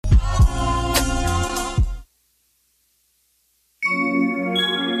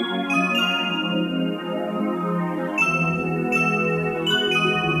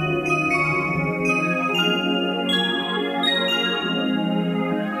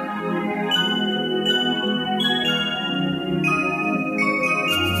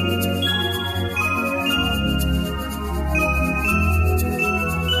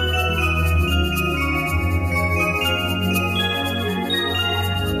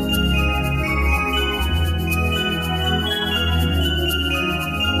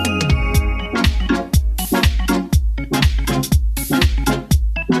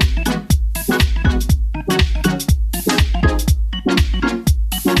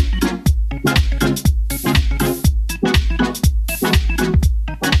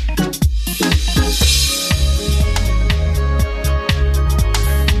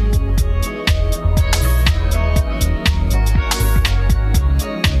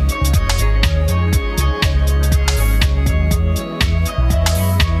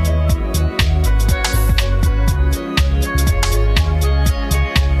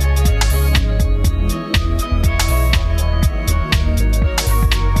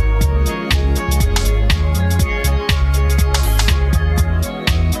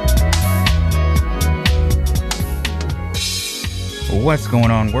What's going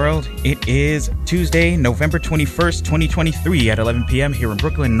on, world? It is Tuesday, November 21st, 2023 at 11 p.m. here in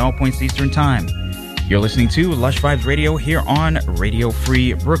Brooklyn and all points Eastern Time. You're listening to Lush Vibes Radio here on Radio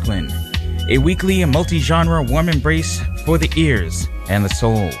Free Brooklyn, a weekly multi-genre warm embrace for the ears and the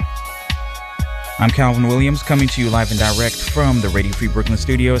soul. I'm Calvin Williams, coming to you live and direct from the Radio Free Brooklyn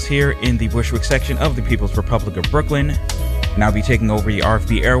studios here in the Bushwick section of the People's Republic of Brooklyn. And I'll be taking over the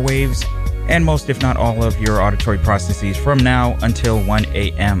RFB airwaves and most, if not all, of your auditory processes from now until 1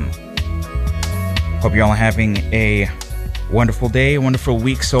 a.m. Hope you all are having a wonderful day, a wonderful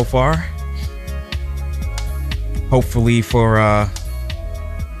week so far. Hopefully for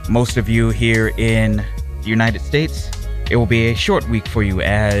most of you here in the United States, it will be a short week for you,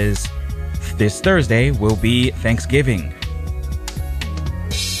 as this Thursday will be Thanksgiving.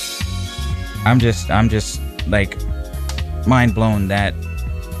 I'm just like mind blown that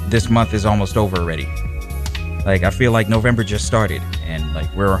this month is almost over already. Like, I feel like November just started and like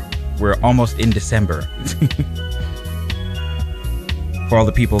we're almost in December. For all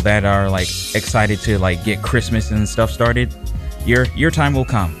the people that are like excited to like get Christmas and stuff started, your time will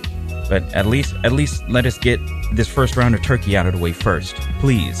come. But at least let us get this first round of turkey out of the way first.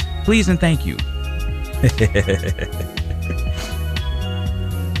 Please and thank you.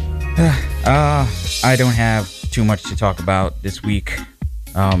 I don't have too much to talk about this week.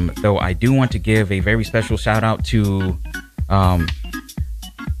 Though I do want to give a very special shout out to one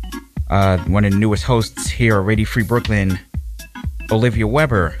of the newest hosts here at Radio Free Brooklyn, Olivia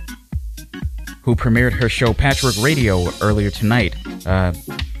Weber, who premiered her show Patchwork Radio earlier tonight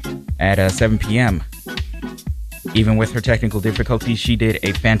at 7 p.m. Even with her technical difficulties, she did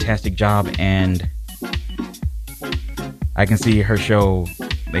a fantastic job, and I can see her show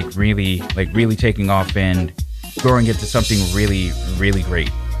really taking off and growing into something really, really great.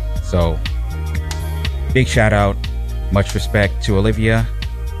 So, big shout out, much respect to Olivia,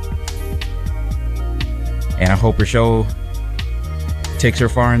 and I hope her show takes her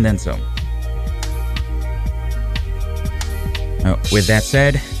far and then some. With that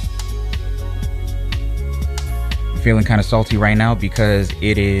said, I'm feeling kind of salty right now because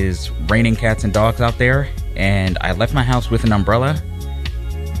it is raining cats and dogs out there, and I left my house with an umbrella.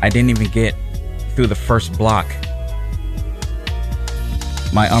 I didn't even get through the first block.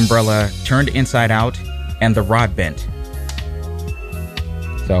 My umbrella turned inside out and the rod bent.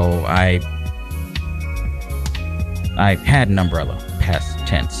 So I had an umbrella, past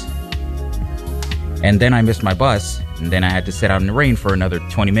tense. And then I missed my bus, and then I had to sit out in the rain for another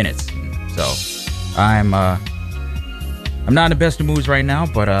 20 minutes. So I'm not in the best of moods right now,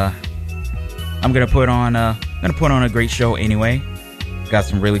 but I'm gonna put on a great show anyway. Got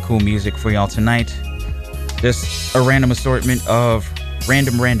some really cool music for y'all tonight. Just a random assortment of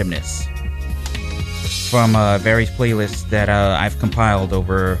random randomness from various playlists that I've compiled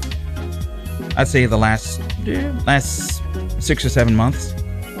over, I'd say, the last 6 or 7 months.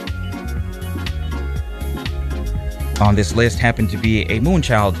 On this list happened to be a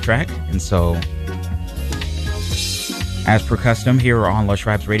Moonchild track, and so, as per custom here on Lush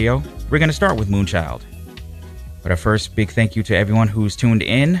Vibes Radio, we're going to start with Moonchild. But first, big thank you to everyone who's tuned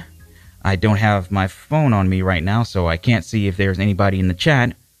in. I don't have my phone on me right now, so I can't see if there's anybody in the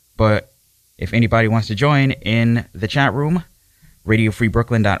chat. But if anybody wants to join in the chat room,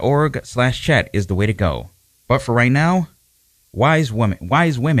 radiofreebrooklyn.org/chat is the way to go. But for right now, Wise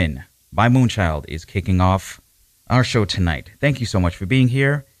Women by Moonchild is kicking off our show tonight. Thank you so much for being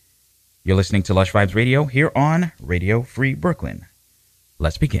here. You're listening to Lush Vibes Radio here on Radio Free Brooklyn.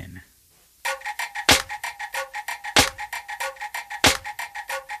 Let's begin.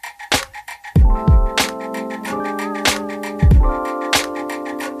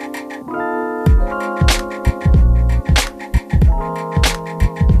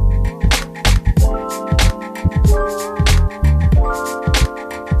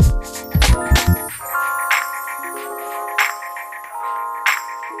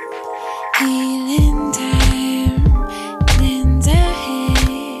 Healing time, cleanse our head.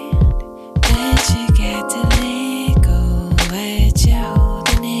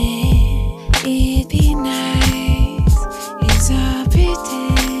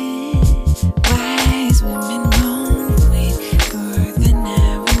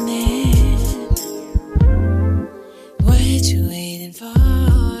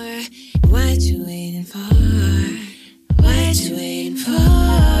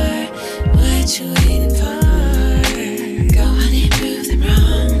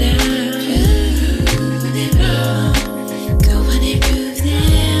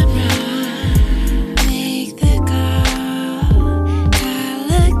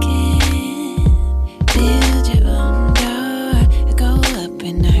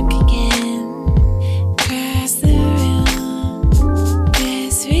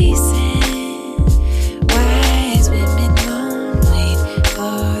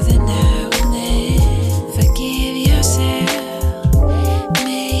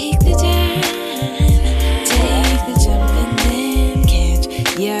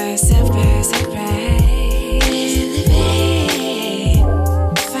 You're surprise, surprise. Elevate,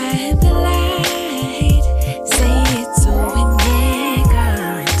 find the light. Say it so when you're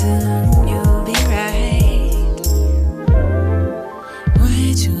gone, soon you'll be right.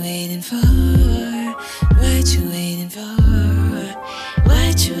 What you waiting for? What you waiting for?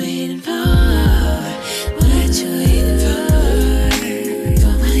 What you waiting for? What you waiting for? Go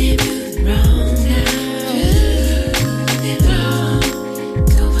on and prove it wrong now. Prove it wrong.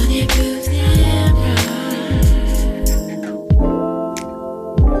 Go on and prove them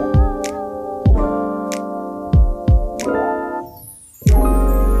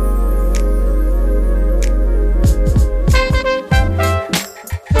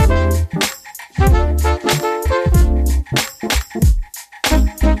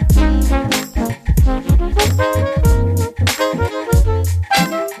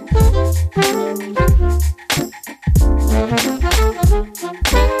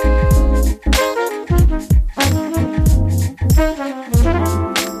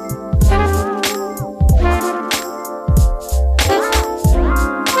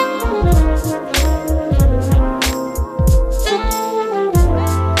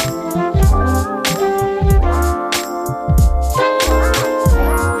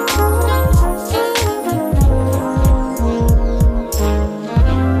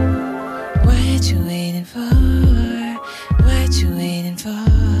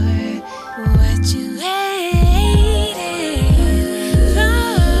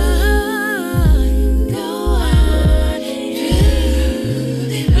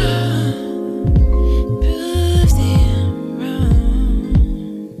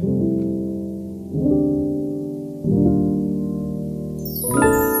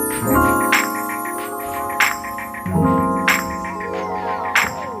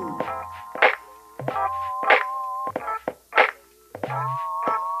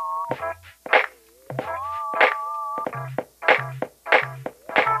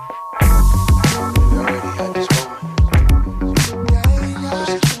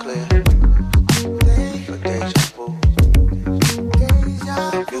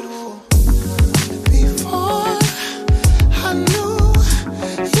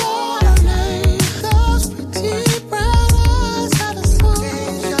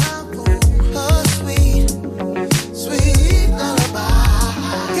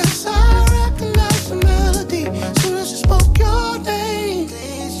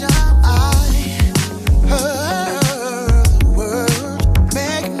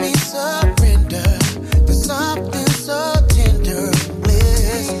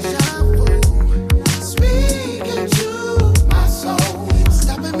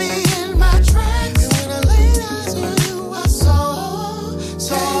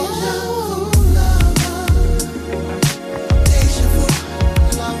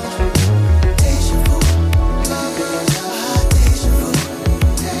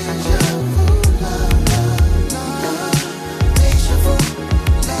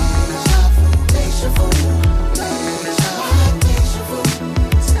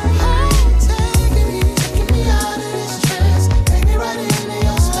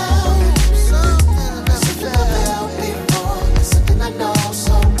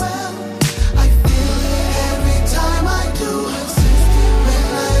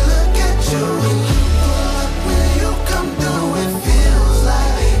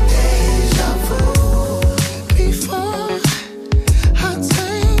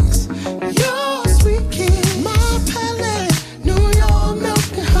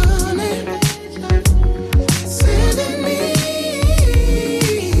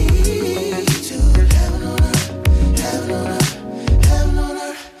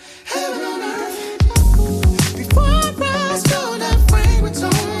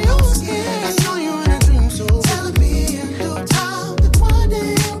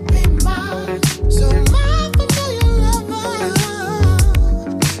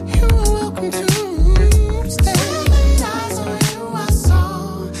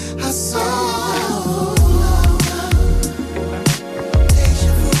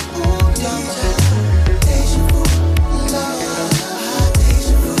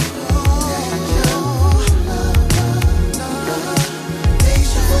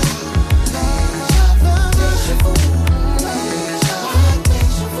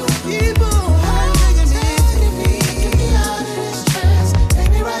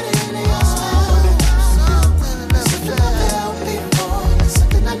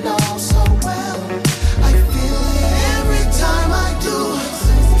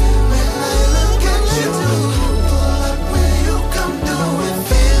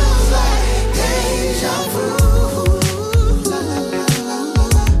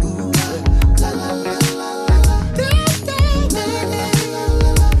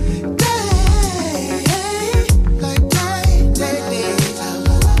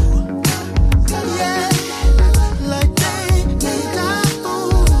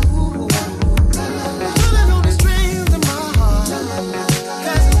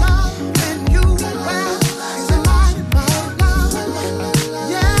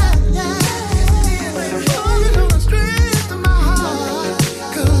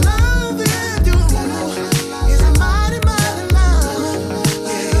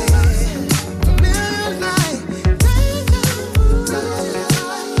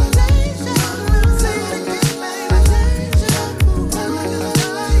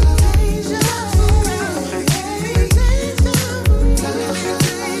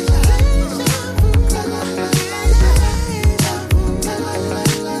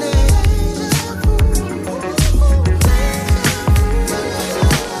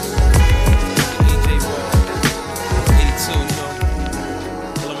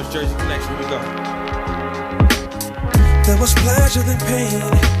pleasure than pain.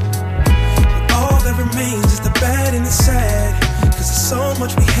 But all that remains is the bad and the sad. Cause there's so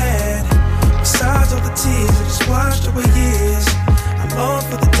much we had. Besides all the tears that just washed away years. I long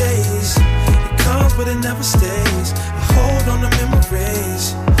for the days. It comes but it never stays. I hold on to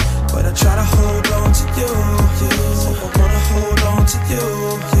memories, but I try to hold on to you. I wanna hold on to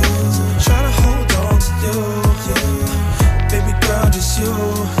you. Try to hold on to you. Baby girl, just you.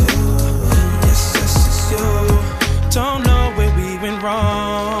 Yes, yes, it's you. Don't know where we went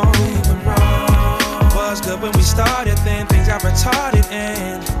wrong. Was good when we started, then things got retarded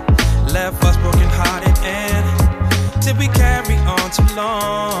and left us broken hearted. And did we carry on too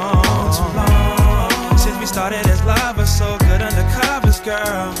long? Since we started as lovers, so good under covers,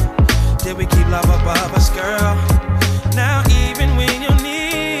 girl. Did we keep love above us, girl? Now even when you're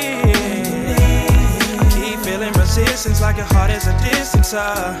near, keep feeling resistance like your heart is a distance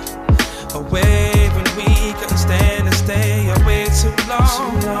away. When we couldn't stand to stay away too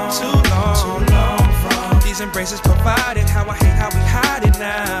long from these embraces provided. How I hate how we hide it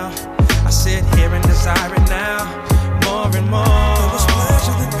now. I sit here and desire it now, more and more. There was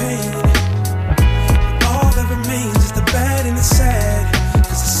pleasure than pain. All that remains is the bad and the sad.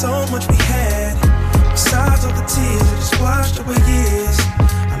 Cause there's so much we had. Besides all the tears that just washed away years.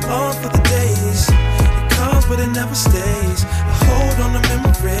 I long for the days. It comes but it never stays. I hold on to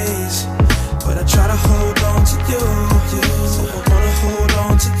memories, but I try to hold on to you. I wanna hold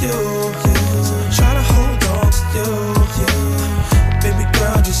on to you. Try to hold on to you. Baby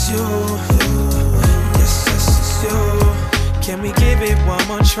girl, just you. Yes, yes, it's you. Can we give it one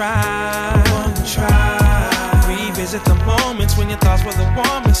more try? Revisit the moments when your thoughts were the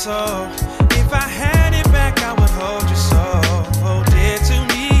warmest. So if I had it back, I would hold you so dear to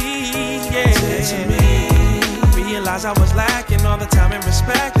me. Yeah. Dear to me. Realize I was lacking all the time and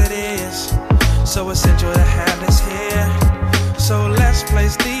respect that is so essential to have this here. So let's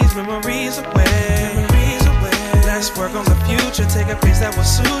place these memories away. Let's work on the future, take a pace that will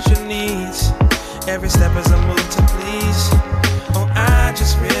suit your needs. Every step is a move to please. Oh, I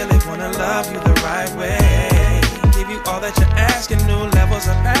just really wanna love you the right way. Give you all that you're asking, new levels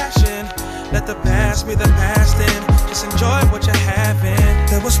of passion. Let the past be the past and just enjoy what you're having.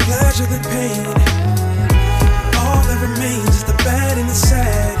 There was pleasure than pain. All that remains is the bad and the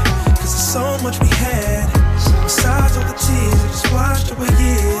sad. Cause there's so much we had. Besides all the tears that just washed away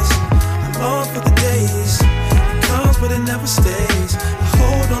years. I long for the days. It comes but it never stays. I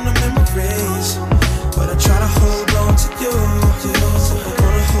hold on to memories, but I try to hold on to you. I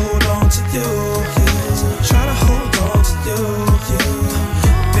wanna hold on to you. Try to hold on to you.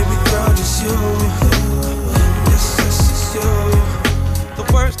 Baby girl, just you. Yes, yes, it's you. The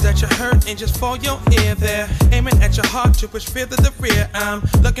words that you heard ain't just for your ear. They're aiming at your heart to push fear to the rear. I'm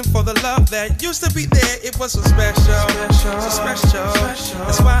looking for the love that used to be there. It was so special, so special.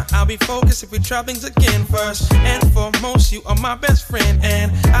 That's why I'll be focused if we try things again. First and foremost, you are my best friend,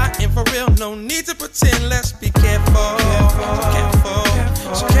 and I am for real. No need to pretend. Let's be careful, so careful,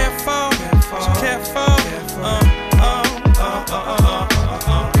 so careful, so careful.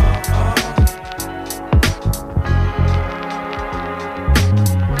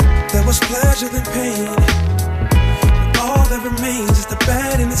 There was pleasure than pain. All that remains is the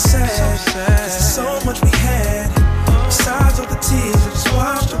bad and the sad. Cause there's so much we had. Besides all the tears that just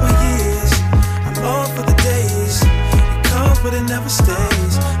washed away years. I long for the days. It comes but it never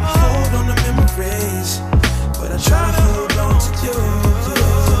stays. I hold on to memories, but I try to hold on to you.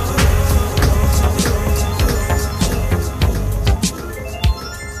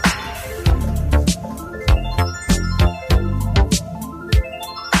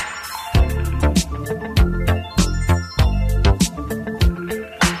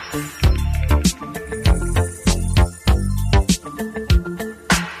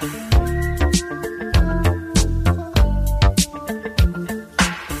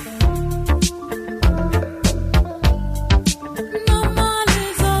 No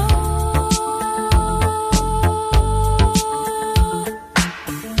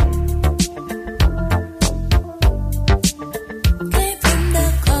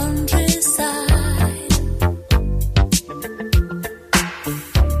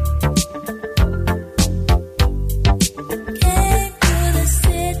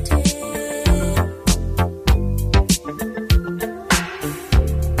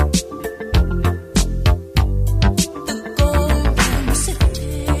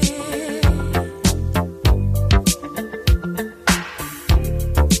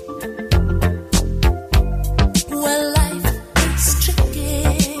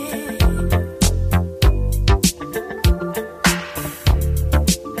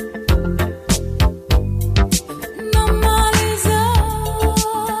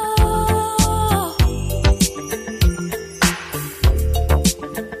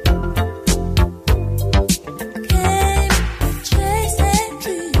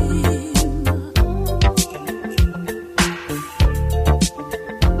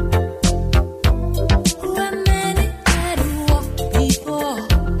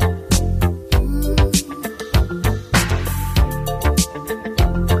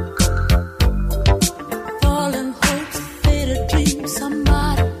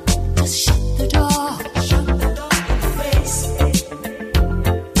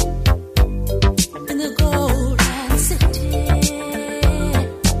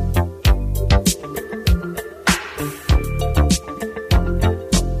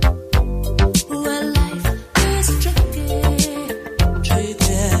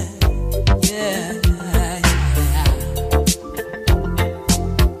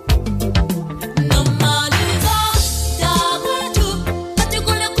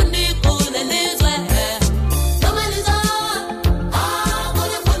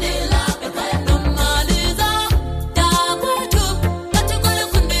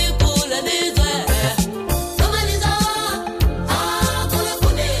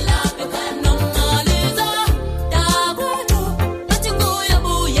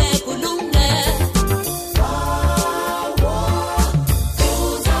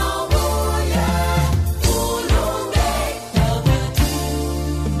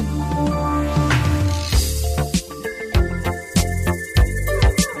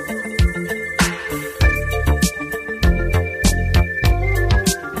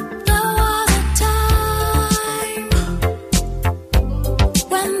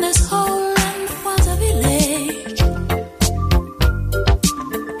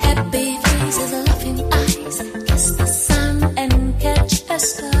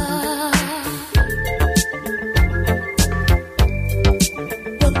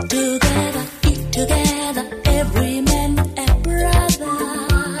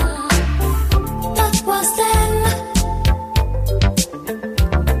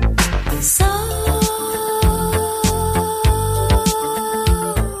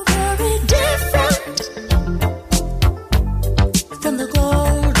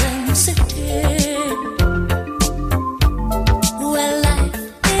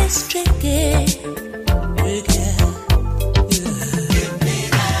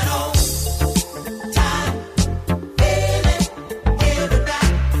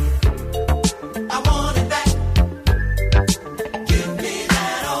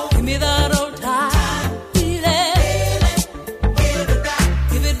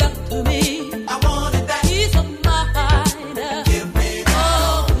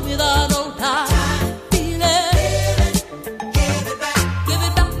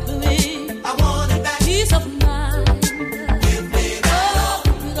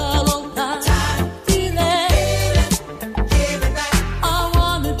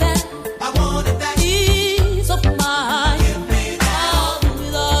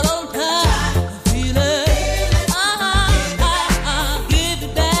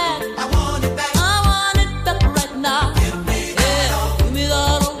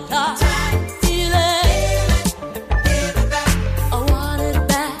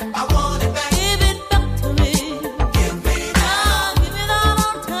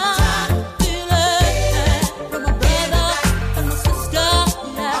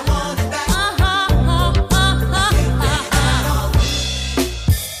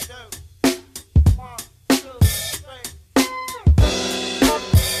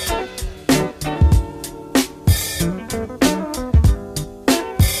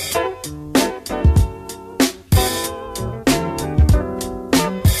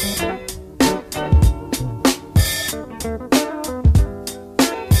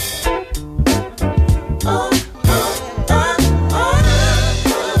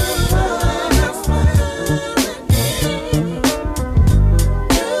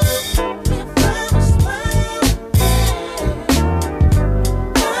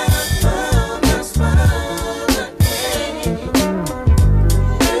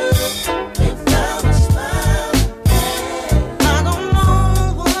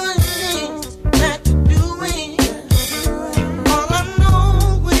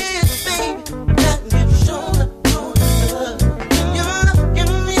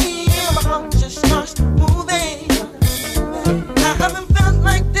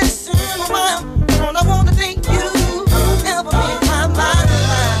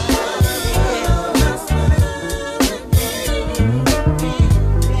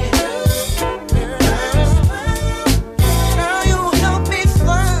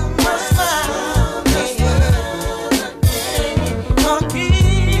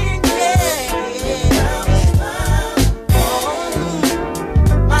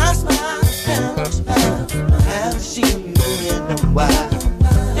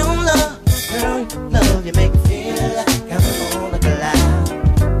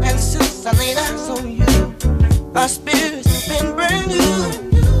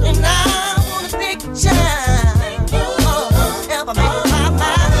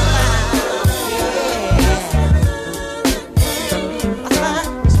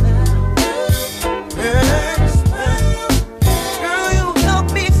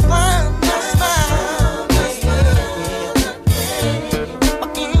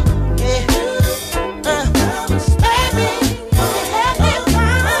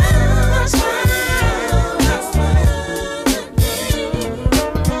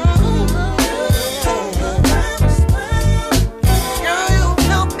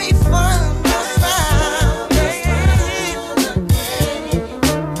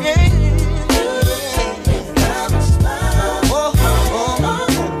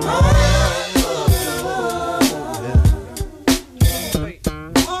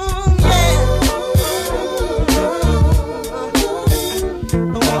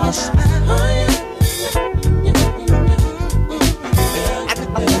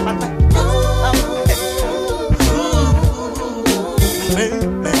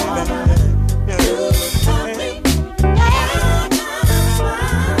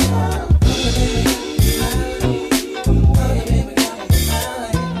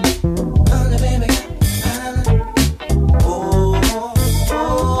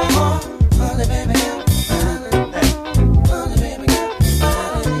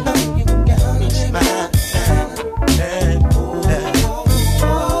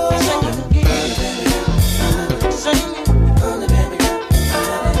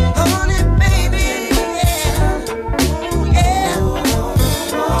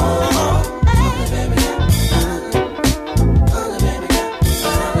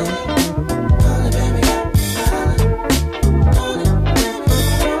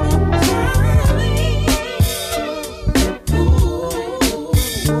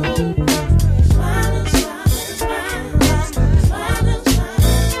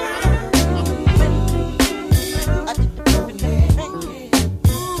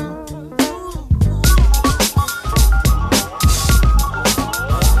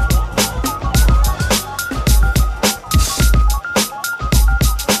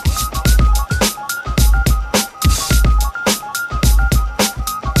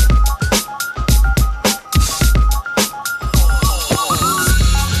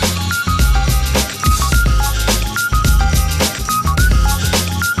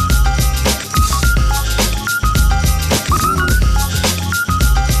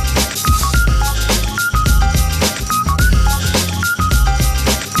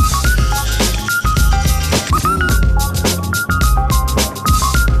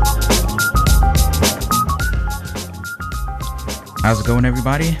How's it going,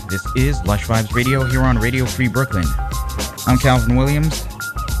 everybody? This is Lush Vibes Radio here on Radio Free Brooklyn. I'm Calvin Williams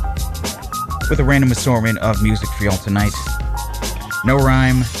with a random assortment of music for y'all tonight. No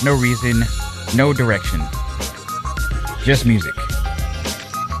rhyme, no reason, no direction. Just music.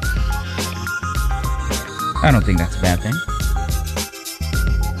 I don't think that's a bad thing.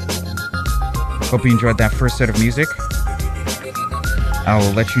 Hope you enjoyed that first set of music. I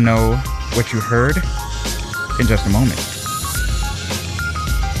will let you know what you heard in just a moment.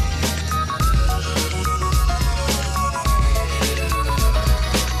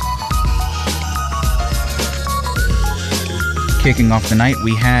 Kicking off the night,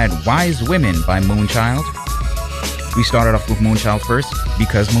 we had Wise Women by Moonchild. We started off with Moonchild first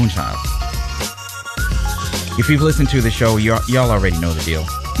because Moonchild. If you've listened to the show, y'all already know the deal.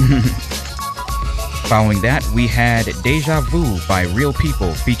 Following that, we had Deja Vu by Real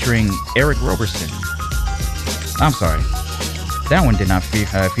People featuring Eric Roberson. I'm sorry, that one did not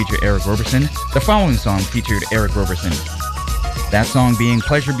feature Eric Roberson. The following song featured Eric Roberson. That song being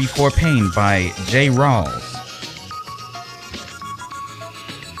Pleasure Before Pain by Jay Rawls.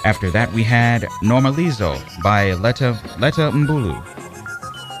 After that, we had Normalizo by Letta Mbulu.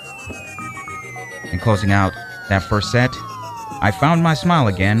 And closing out that first set, I Found My Smile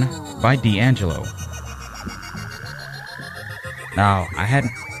Again by D'Angelo. Now, I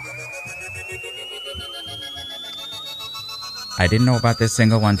didn't know about this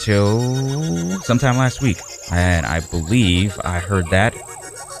single until sometime last week. And I believe I heard that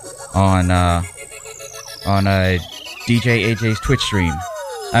on DJ AJ's Twitch stream.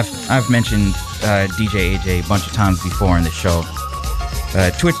 I've mentioned DJ AJ a bunch of times before in the show.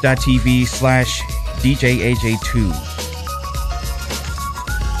 Twitch.tv/DJAJ2.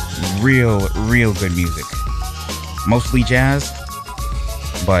 Real good music. Mostly jazz,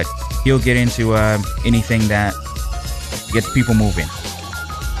 but he'll get into anything that gets people moving.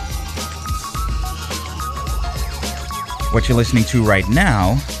 What you're listening to right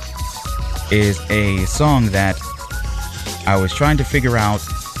now is a song that I was trying to figure out,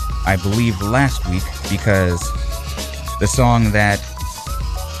 I believe, last week, because the song that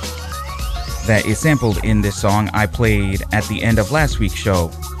is sampled in this song I played at the end of last week's show,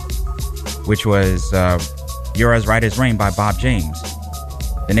 which was You're As Right As Rain by Bob James.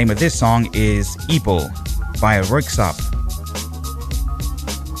 The name of this song is Ipol by Röyksopp.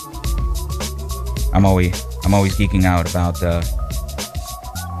 I'm always geeking out about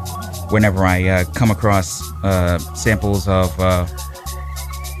whenever I come across samples of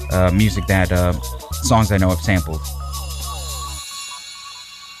music that songs I know have sampled.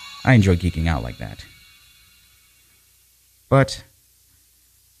 I enjoy geeking out like that. But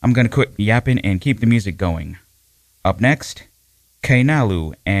I'm gonna quit yapping and keep the music going. Up next,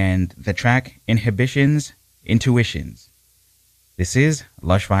 Kainalu and the track Inhibitions, Intuitions. This is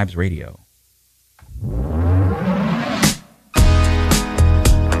Lush Vibes Radio. We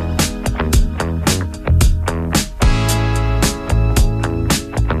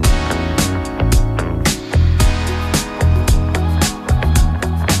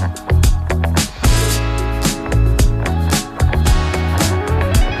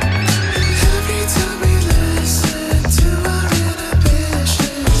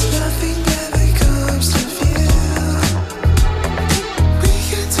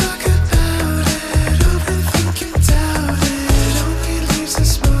can talk about it over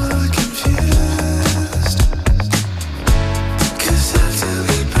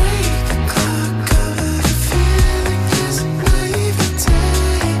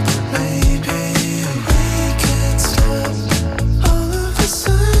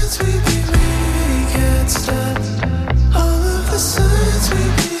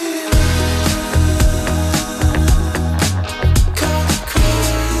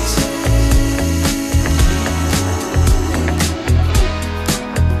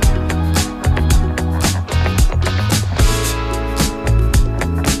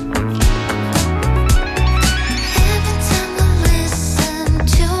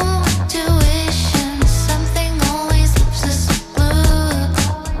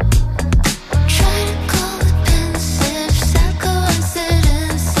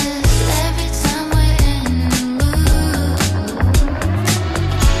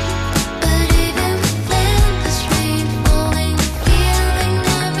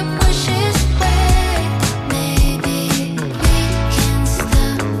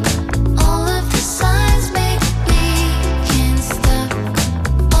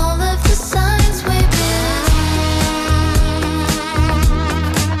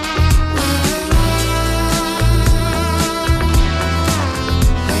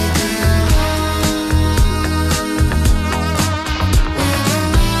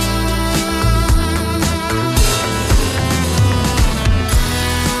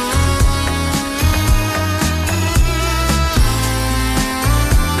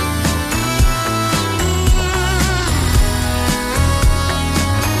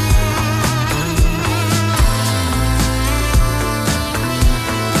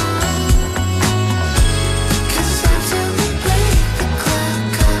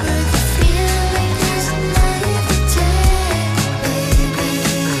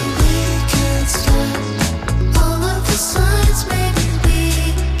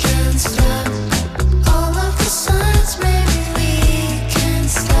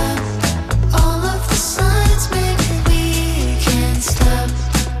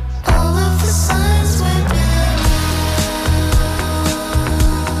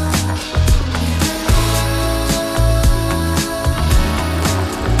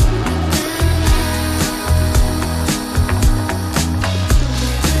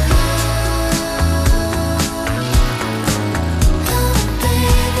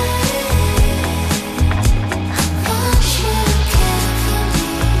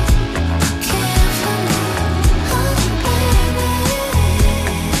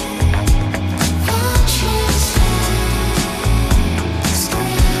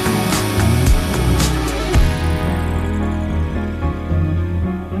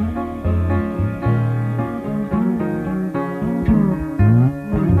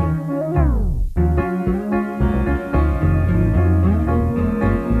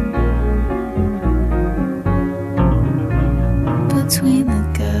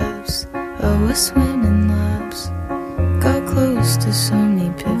gaps, I was swimming laps. Got close to some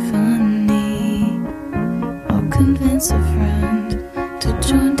epiphany. I'll convince a friend to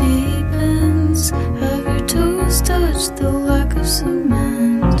join deep ends. Have your toes touch the lack of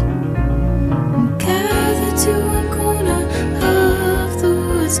cement. And gather to one corner of the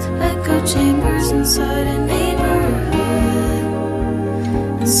woods. Echo chambers inside a neighborhood.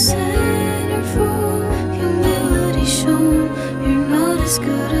 And centerfold, humility shown. You're not as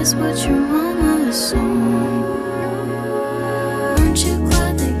good as what your mama assumed. Aren't you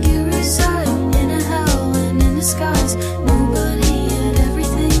glad that you reside in a hell and in the skies? Nobody had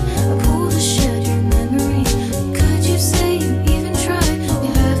everything. A pool to shed your memory. Could you say you even tried?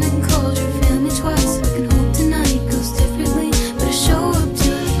 You haven't called your family twice. I can hope tonight goes differently, but I show up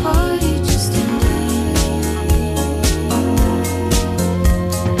to the party just in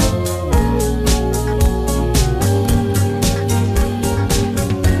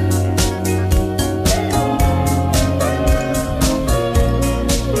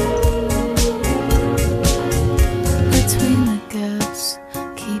between the gaps,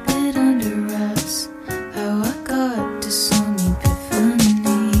 keep it under wraps. How I got to some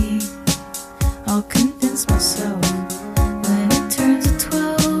epiphany. I'll convince myself when it turns to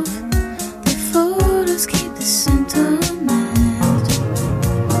 12. The photos keep the sentiment.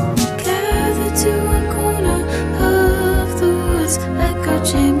 We gather to one corner of the woods. Echo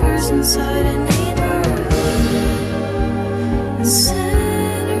chambers inside a neighborhood. And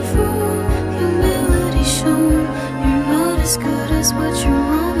centerfold, humility shown. You're not as good as what your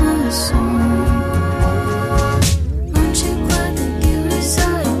mama assumed. Aren't you glad that you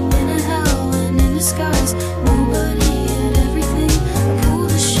reside in a hell and in the skies? Nobody had everything. A pool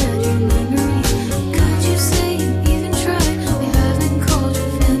to shed your memory. Could you say you even tried? We haven't called your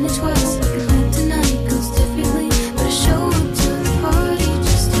family twice. I can hope tonight goes differently, but I show up to the party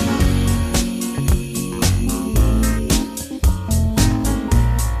just to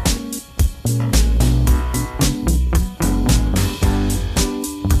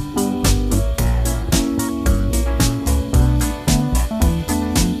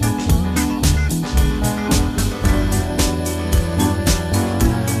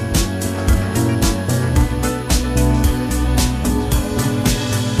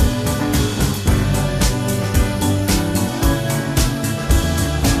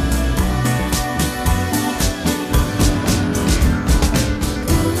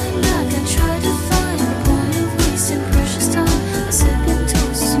pulling back. I tried to find the point of wasting precious time. A second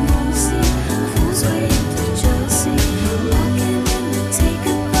toast, small seed, a fool's way through jealousy. Walking in to take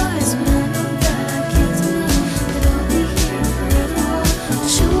goodbyes when I know that I can't deny that I'll be here forever. I'll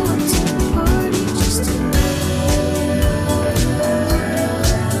show up to the party just to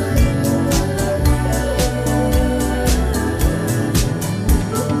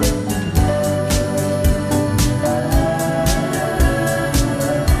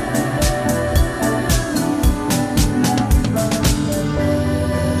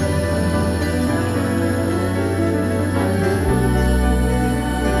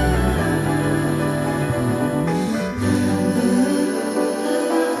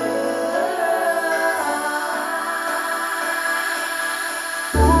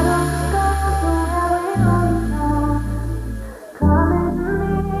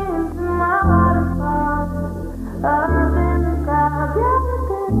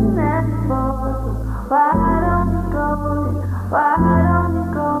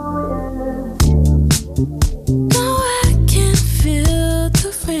now I can feel the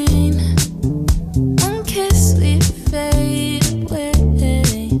rain. One kiss we fade away.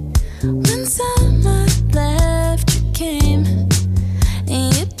 When summer left, you came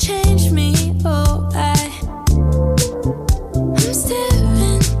and you changed me. Oh, I'm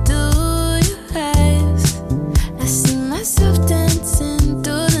staring through your eyes. I see myself dancing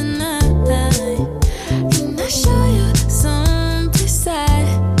through the night. Can I show you someplace I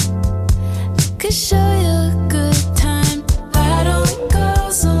could show you a good time? Why don't we go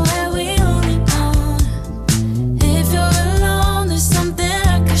somewhere we only own? If you're alone, there's something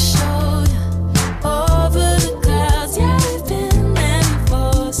I could show you. Over the clouds, yeah, we've been there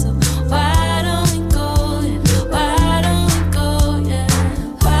before. So why don't we go? Yeah? Why don't we go? Yeah.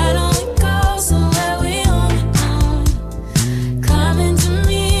 Why don't we go somewhere we only own? Climb into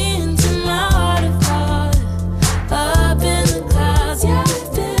me, into my waterfall. Up in the clouds, yeah,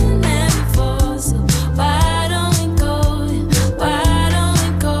 we've been there before. So why don't we go? Yeah? Why don't we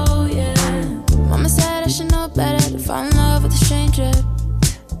go? Yeah. Mama said I should know better to fall in love with a stranger,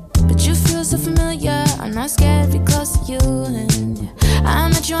 but you feel so familiar. I'm not scared to be close to you. And yeah, I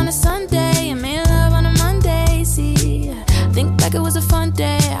met you on a Sunday and made love on a Monday. See, I think back it was a fun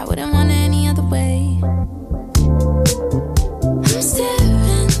someday. I wouldn't want it any other way. I'm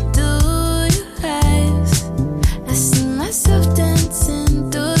staring through your eyes. I see myself dancing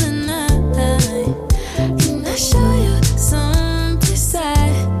through the night. Can I show you someplace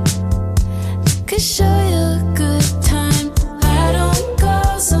I could show you a good time? I don't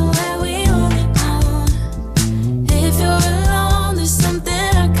go somewhere we only own. If you're alone, there's something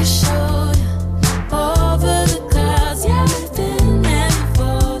I could show you. Over the clouds, yeah, I've been there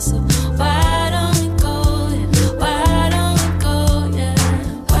before. So why don't we go? Yeah? Why don't we go? Yeah.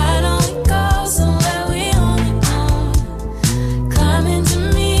 Why don't we go somewhere we only own? Climb into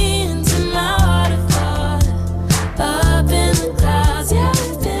me, into my waterfall. Up in the clouds, yeah,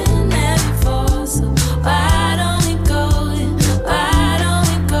 I've been there before. So why don't we go? Yeah? Why don't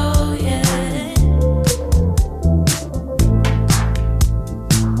we go? Yeah.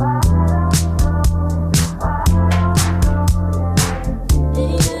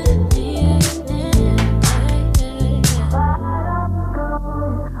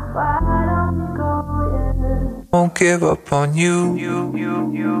 Won't give up on you.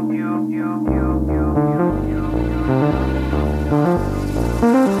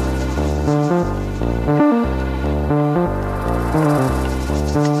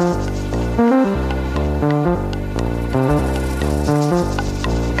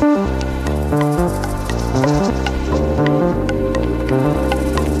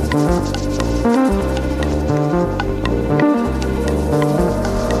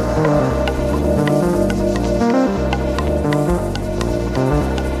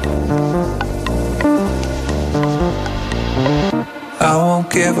 I won't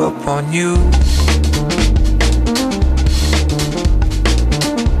give up on you.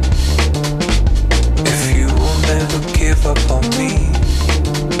 If you will never give up on me.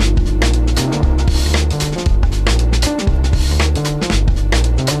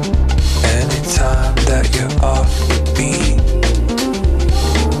 Anytime that you're off with me,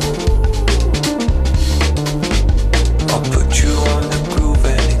 I'll put you on the groove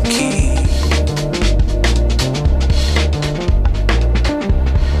and the key.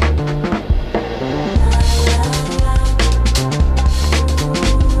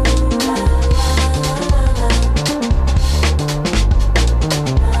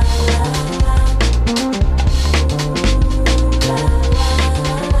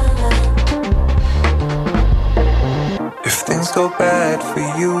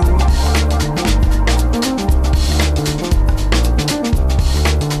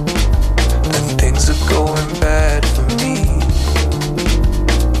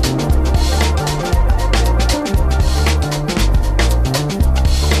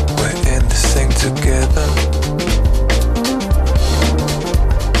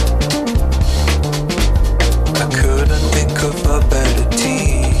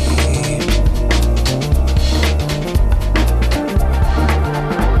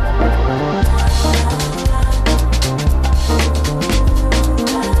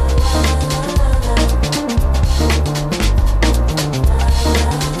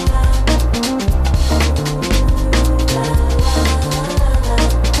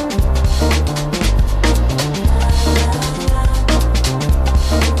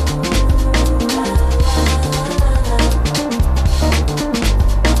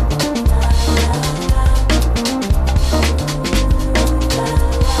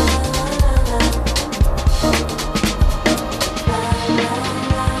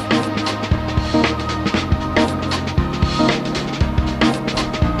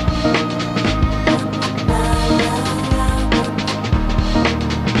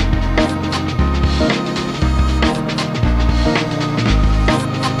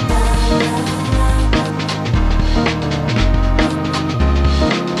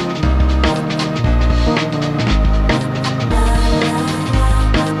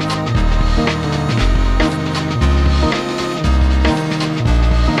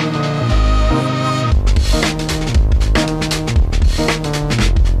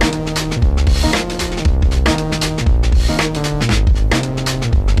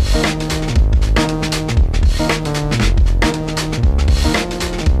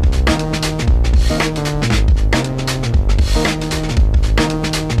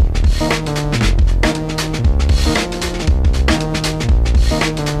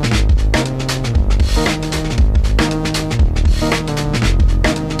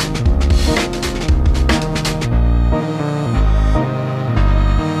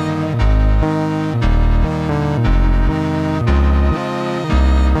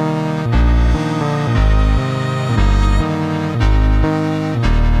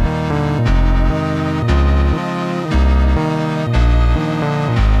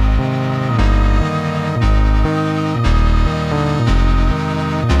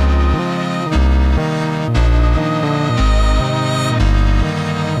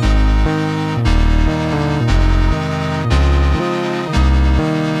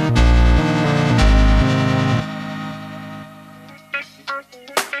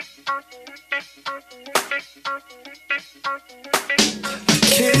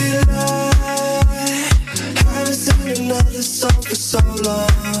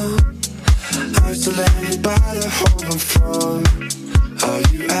 long, isolated by the home I'm from. Are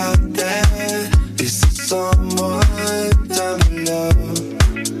you out there? Is there someone down below?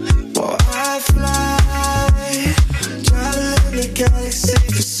 Well, I fly, traveling the galaxy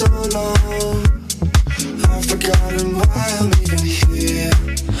for so long. I've forgotten why I'm even here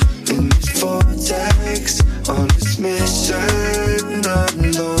in this vortex, on this mission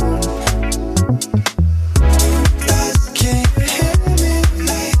alone. Can you hear me?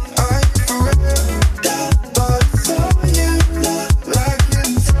 Are you for real? But it's all you look like you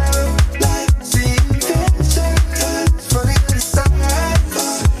tell, like seeing visions, funny inside.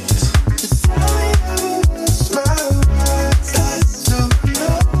 It's all you smile, that's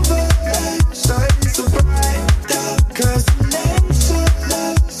supernova, shining so bright. 'Cause the nature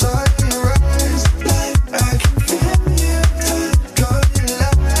loves all your eyes, like I can feel you coming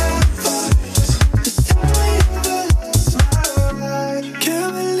alive. It's all you smile.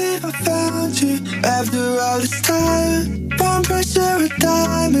 Can't believe I found you after all this time. Bomb pressure of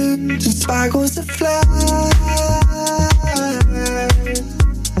diamonds and sparkles that fly.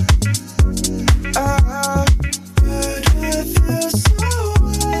 Oh, but I feel so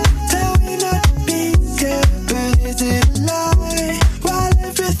wild. Tell me not to be scared, but is it a lie? While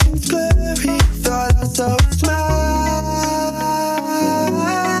everything's blurry, thought I saw a smile.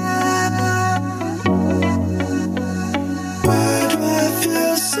 Why do I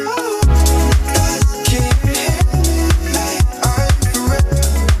feel so lost? Can you hear me? Are you for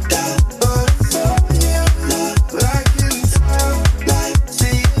real? But it's all you look like you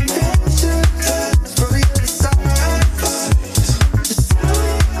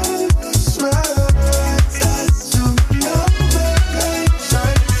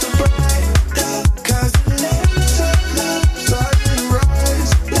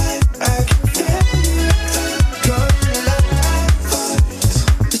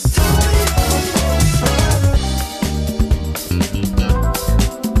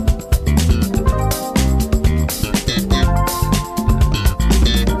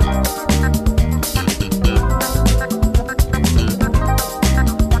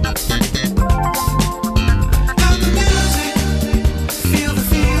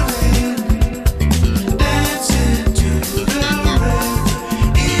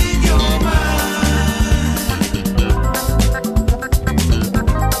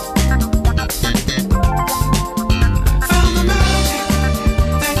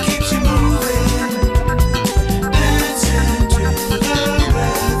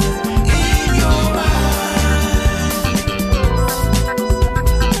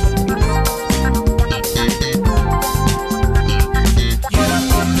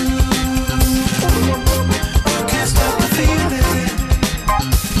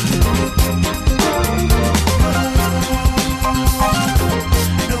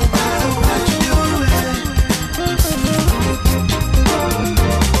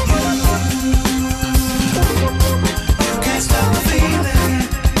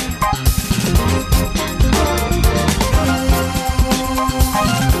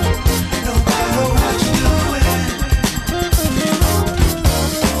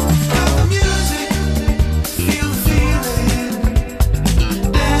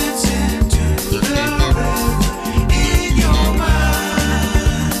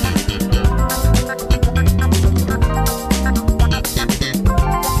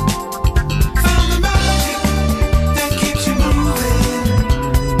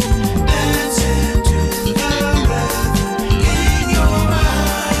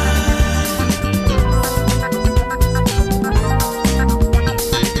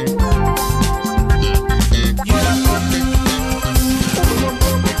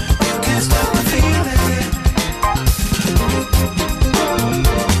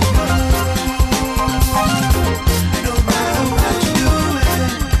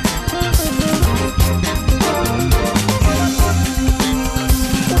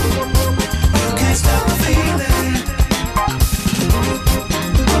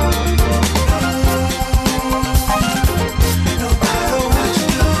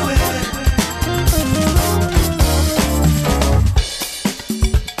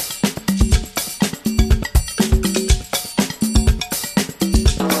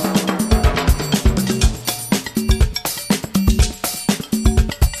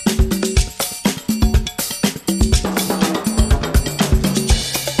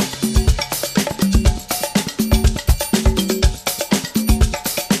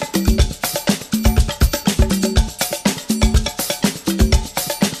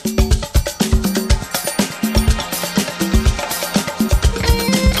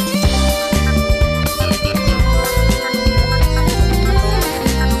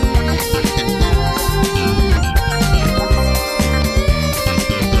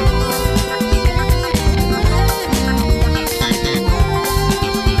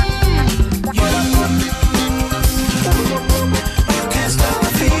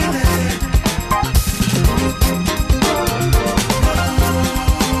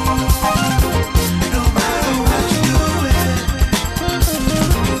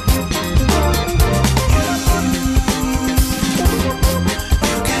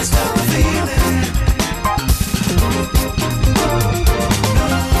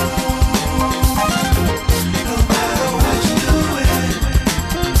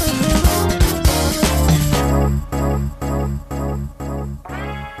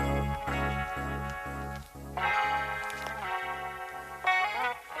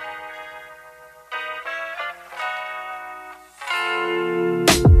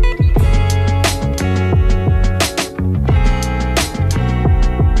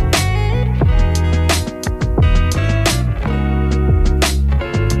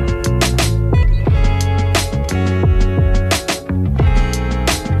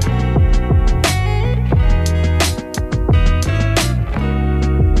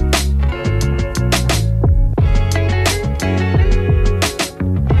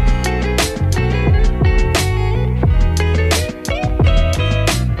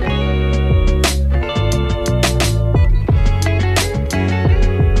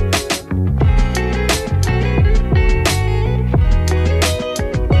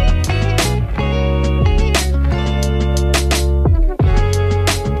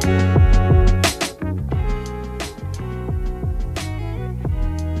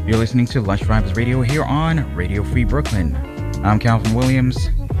You're listening to Lush Vibes Radio here on Radio Free Brooklyn. I'm Calvin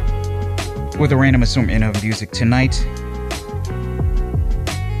Williams with a random assortment of music tonight.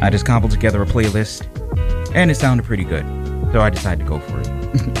 I just cobbled together a playlist and it sounded pretty good, so I decided to go for it.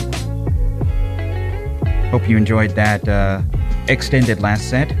 Hope you enjoyed that extended last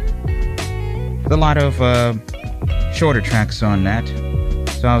set. A lot of shorter tracks on that,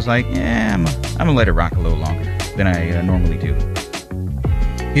 so I was like, yeah, I'm gonna let it rock a little longer than I normally do.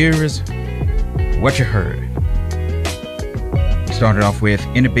 Here is what you heard. We started off with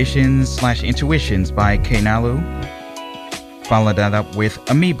Inhibitions/Intuitions by K-Nalu. Followed that up with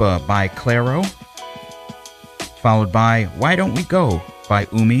Amoeba by Claro. Followed by Why Don't We Go by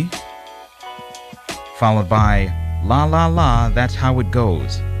Umi. Followed by La La La, That's How It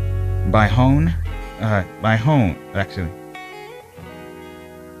Goes by Hone. Actually.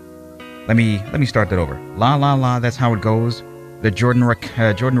 Let me start that over. La La La, That's How It Goes. The Jordan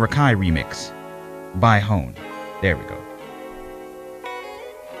Rakai remix by Hone. There we go.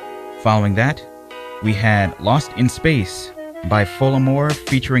 Following that, we had Lost in Space by Folamore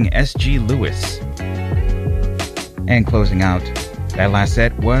featuring SG Lewis. And closing out that last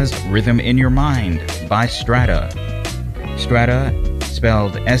set was Rhythm in Your Mind by Strata. Strata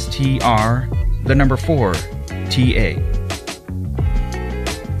spelled STR, the number 4, TA.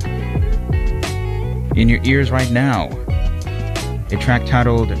 In your ears right now, a track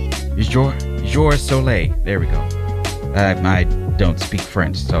titled Jour Soleil. There we go. I don't speak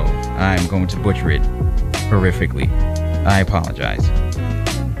French, so I'm going to butcher it horrifically. I apologize.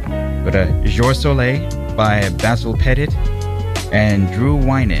 But Jour Soleil by Basil Pettit and Drew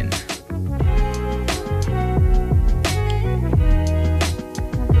Winan.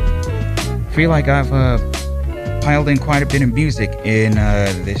 Feel like I've piled in quite a bit of music in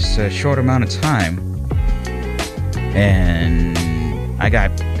this short amount of time, and I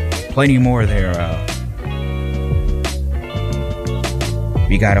got plenty more there.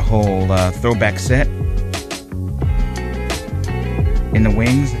 We got a whole throwback set in the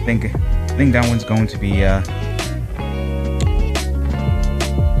wings. I think that one's going to be I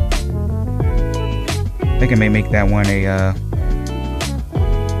think I may make that one a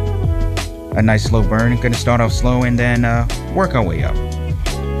nice slow burn. I'm gonna start off slow and then work our way up.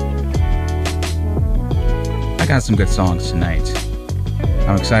 I got some good songs tonight.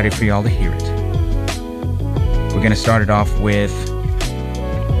 I'm excited for y'all to hear it. We're gonna start it off with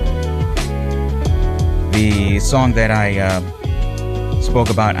the song that I spoke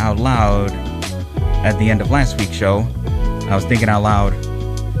about out loud at the end of last week's show. I was thinking out loud,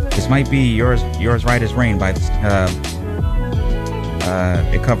 this might be Yours Right as Rain by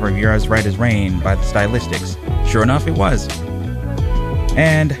a cover of Yours Right as Rain by the Stylistics. Sure enough, it was.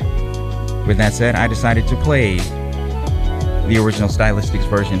 And with that said, I decided to play the original Stylistics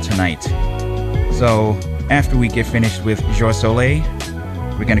version tonight. So after we get finished with Jour Soleil,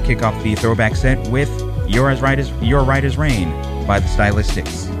 we're gonna kick off the throwback set with You're Right as Rain by the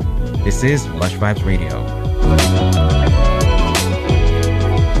Stylistics. This is Lush Vibes Radio.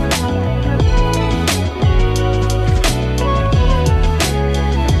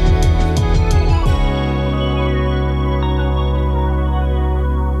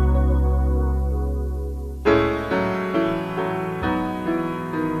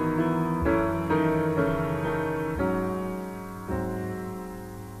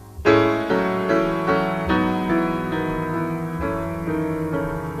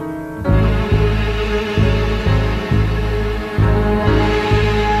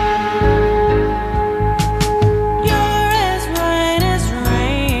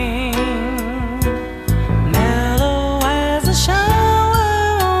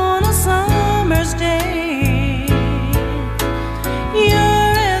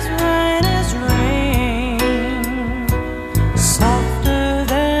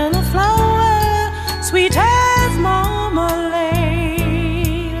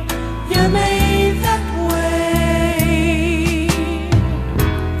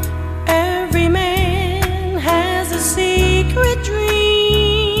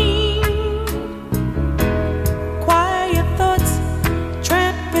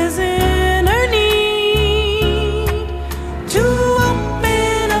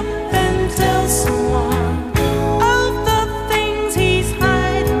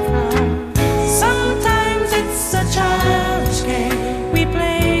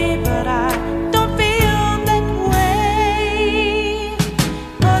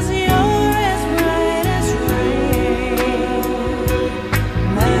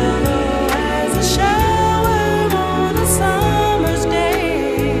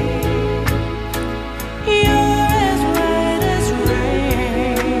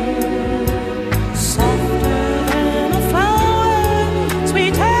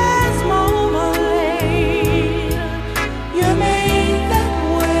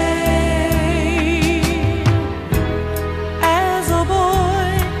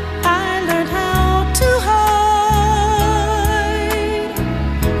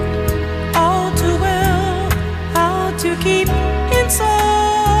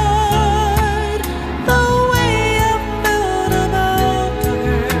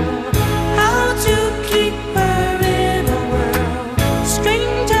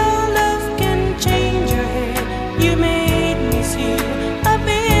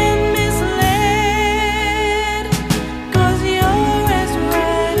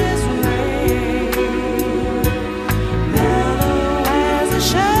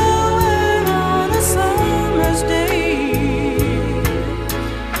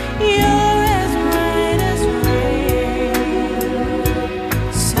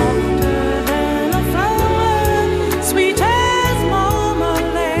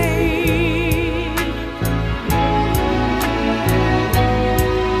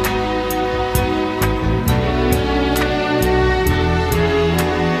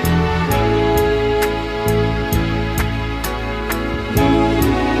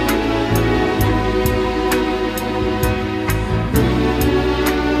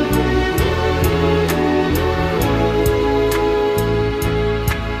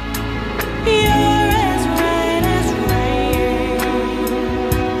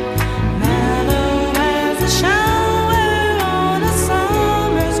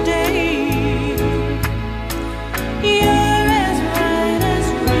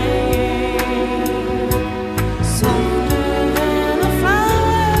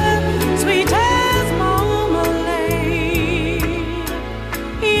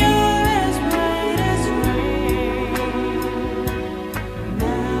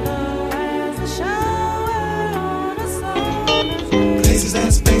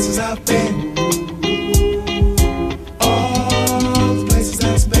 I've been. All the places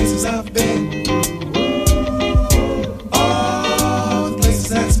and spaces I've been. All the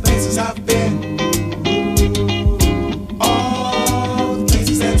places and spaces I've been. All the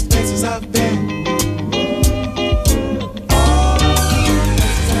places and spaces I've been.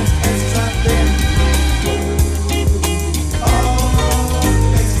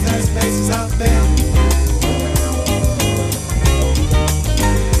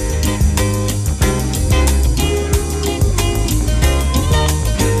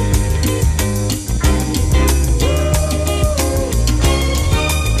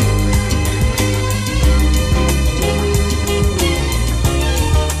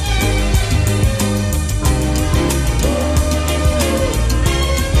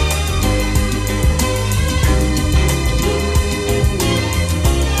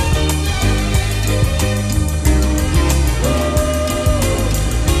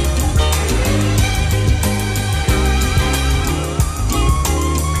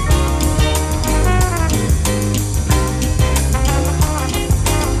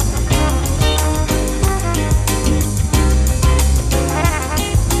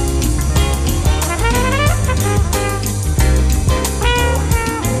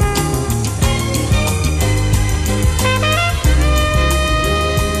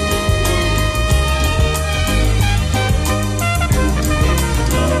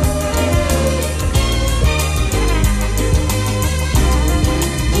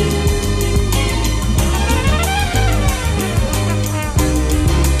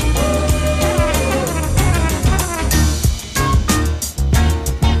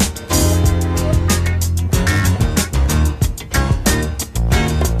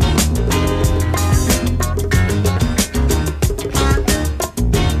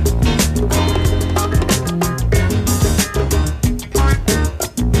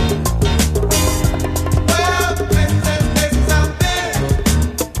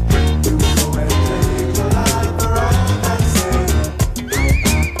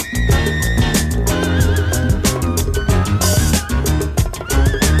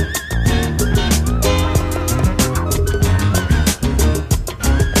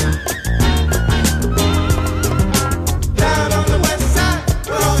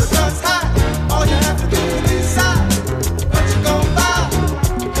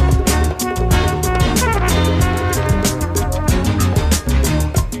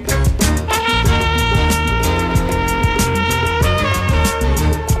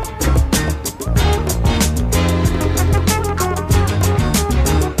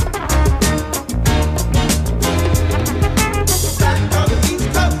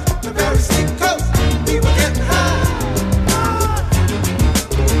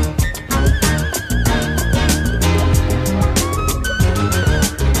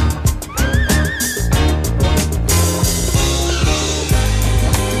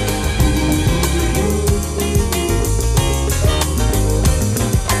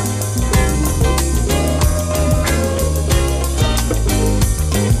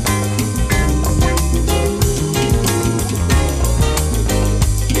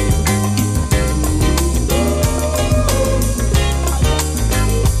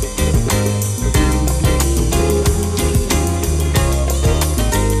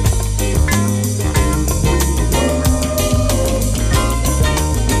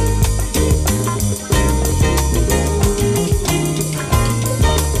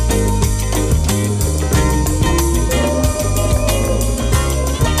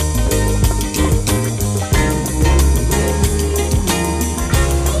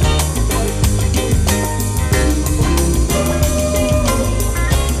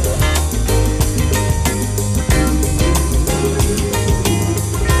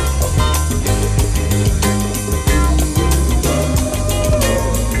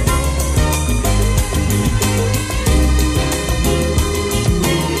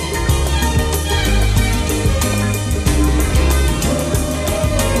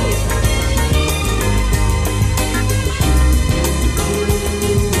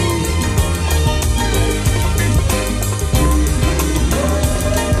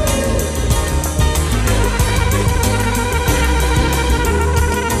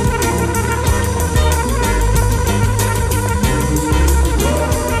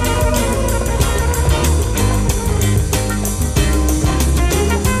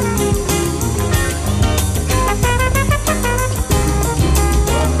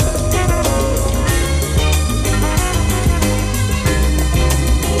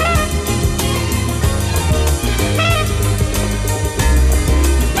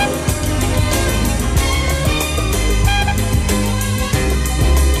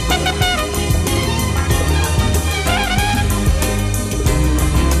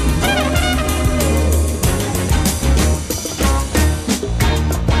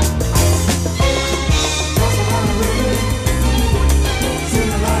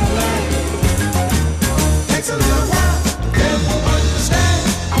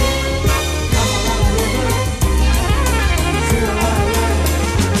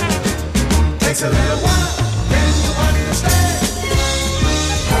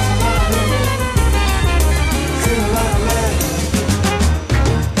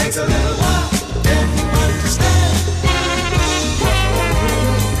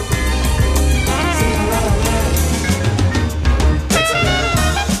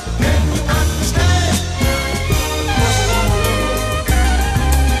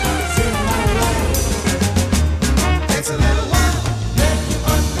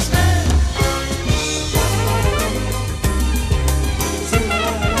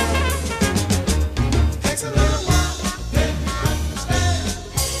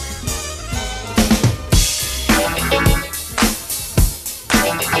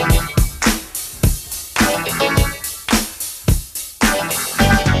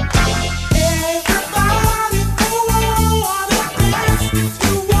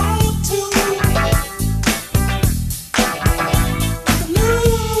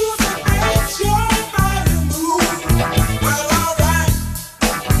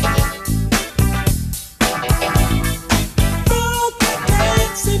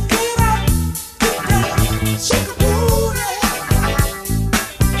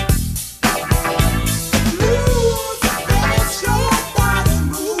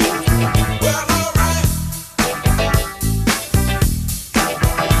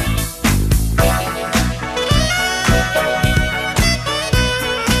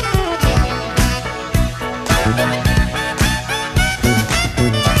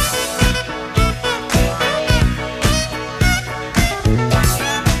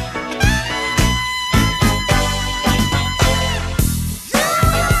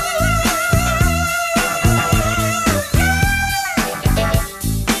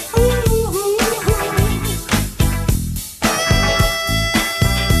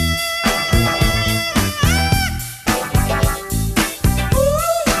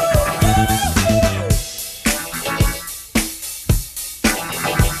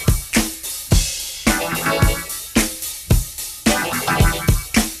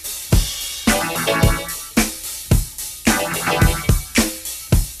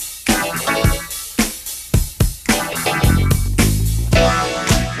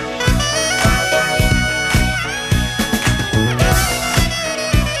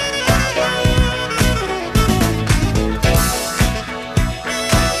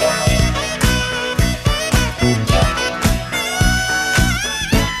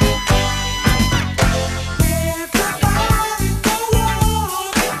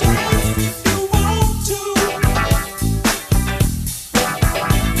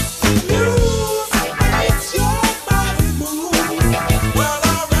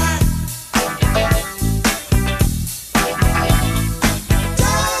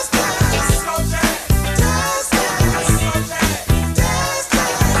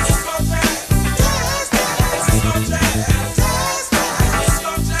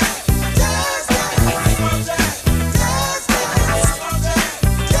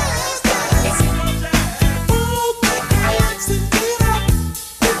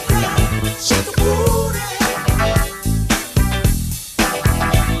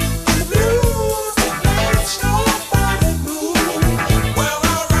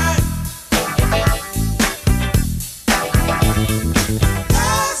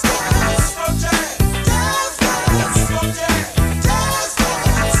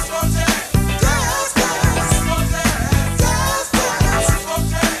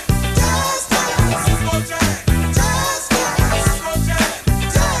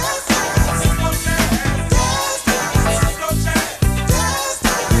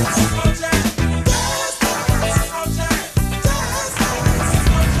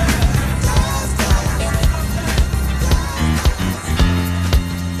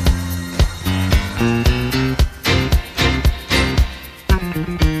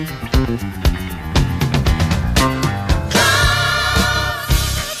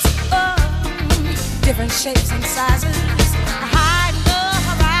 Shapes and sizes hide the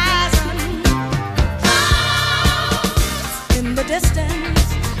horizon. In the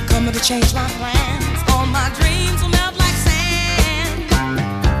distance, coming to change my plans. All my dreams will melt like sand.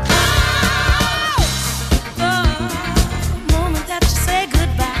 The moment that you say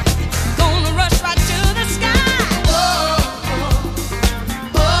goodbye, gonna rush right to the sky.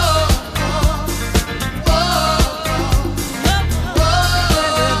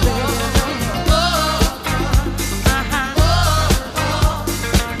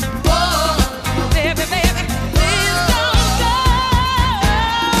 Baby, please don't go.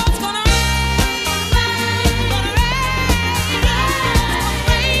 It's gonna rain.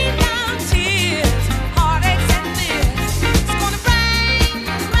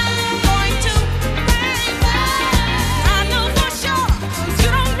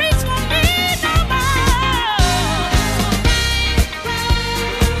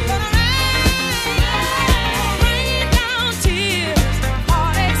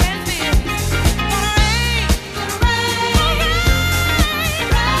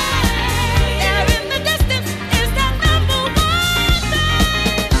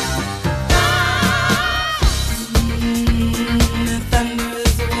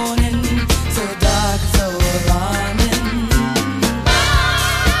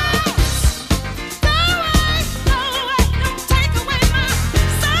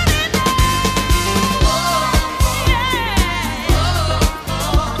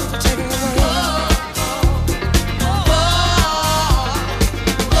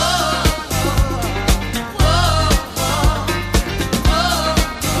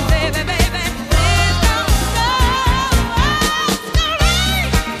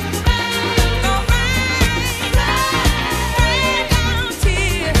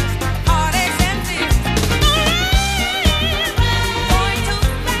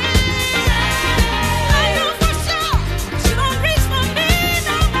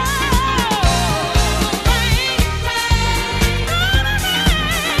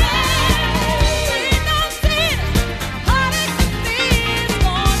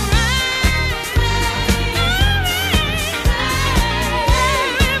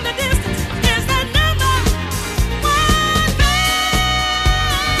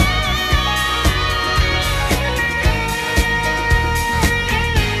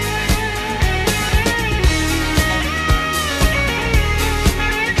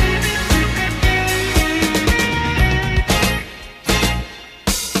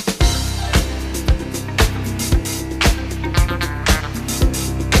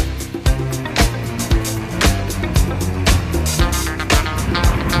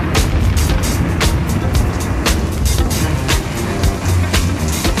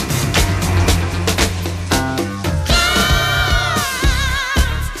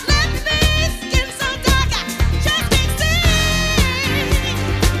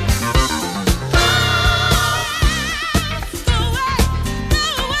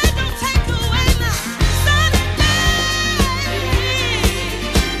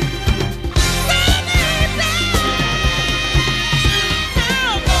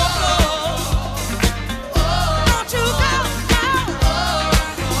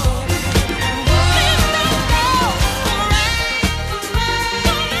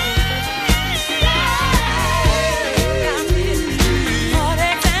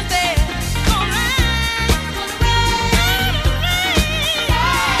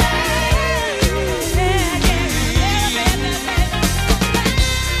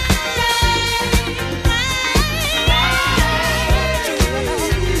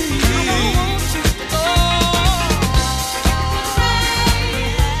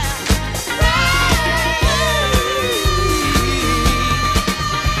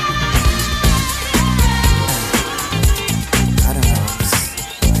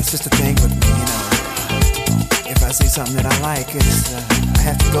 something that I like, I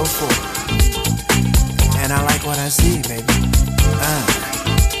have to go for it. And I like what I see, baby.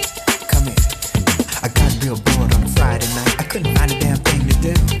 Come here. I got real bored on a Friday night. I couldn't find a damn thing to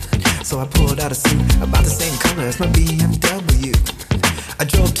do. So I pulled out a suit about the same color as my BMW. I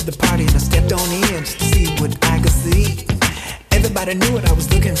drove to the party and I stepped on in just to see what I could see. Everybody knew what I was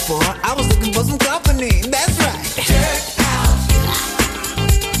looking for. I was looking for some company. That's right. Jerk out.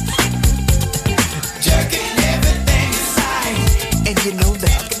 Jerking everything inside. And you know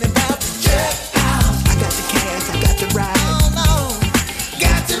that. Talking about the jerk out. I got the cash, I got the ride. Oh no.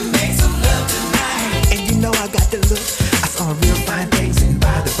 Got to make some love tonight. And you know I got the look. I saw a real fine thing sitting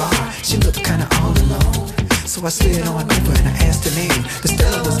by the bar. She looked kinda all alone. So I slid on over and I asked her name. The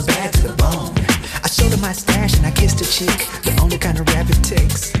Stella was bad to the bone. I showed her my stash and I kissed her cheek, the only kind of rap it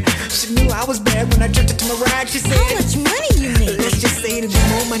takes. She knew I was bad when I jerked it to my ride. She said, how much money you make? Let's just say it'll be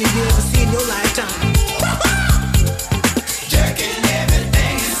more money you ever see in your lifetime. Jerking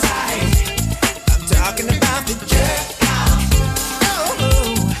everything inside. I'm talking about the jerk out.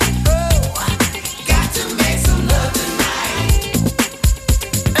 Oh, got to make some love tonight.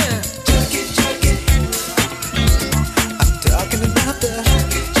 Jerk it, jerk it. I'm talking about the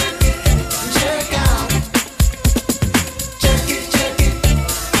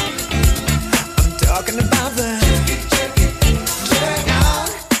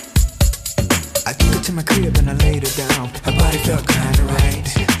to my crib and I laid her down. Her body felt kinda right.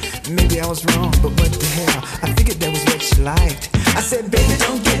 Maybe I was wrong, but what the hell? I figured that was what she liked. I said, baby,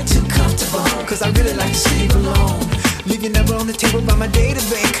 don't get too comfortable, cause I really like to sleep alone. Leave your number on the table by my data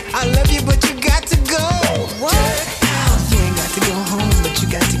bank. I love you, but you got to go. What? You ain't got to go home, but you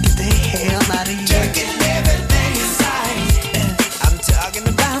got to get the hell out of here. Jerking everything inside. I'm talking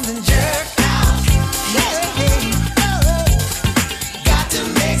about the jerk out. Yeah. Got to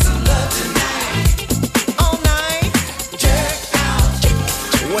make some love tonight.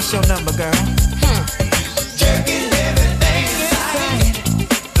 What's your number, girl? Jerking everything inside.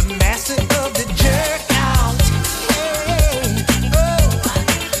 The master of the jerk out.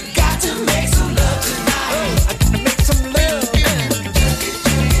 Got to make some love tonight. I gotta make some love.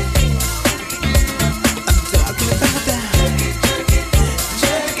 I'm talking about that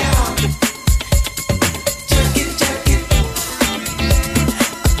jerk out. Jerk it, jerk it.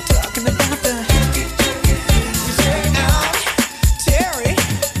 I'm talking about the jerk out. Terry.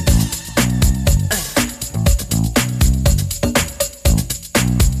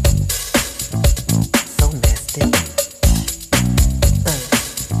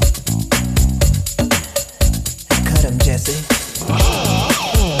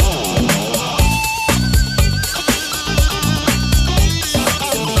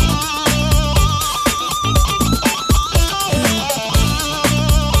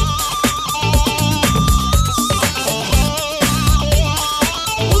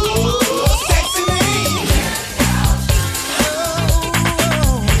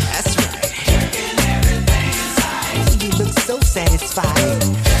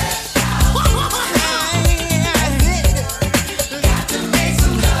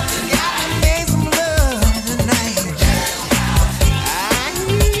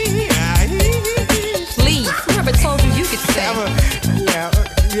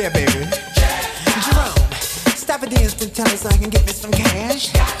 Yeah, baby. Jerome, stop at the instant teller so I can get me some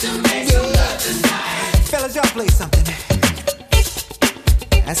cash. Got to make some love tonight. Fellas, y'all play something.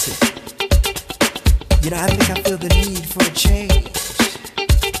 That's it. You know, I think I feel the need for a change.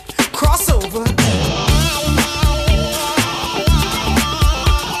 Crossover.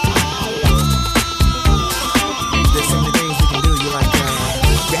 There's so many things we can do. You like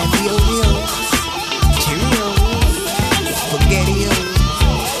raviolis, Cheerios, spaghettios.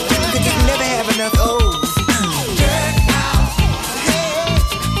 You could just never have enough O's. Jerk out. Hey.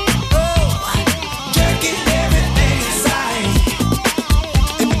 Oh. Jerking everything inside.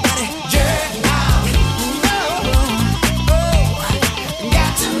 Everybody jerk out. Oh.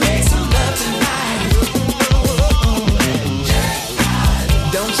 Got to make some love tonight. Jerk out.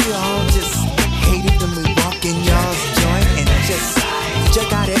 Don't you all just hate it when we walk in y'all's joint and just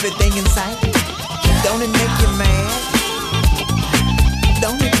jerk out everything in sight? Don't it make you mad?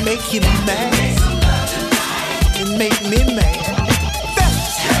 Don't it make you mad? It make me mad.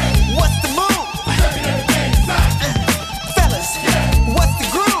 Fellas, what's the move? Fellas, what's the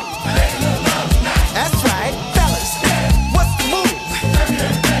groove? That's right. Fellas, what's the move?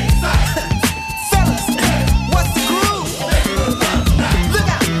 Fellas, what's the groove? Look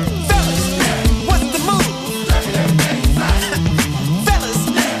out. Fellas, what's the move? Fellas,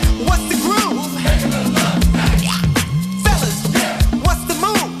 what's the groove? Fellas, what's the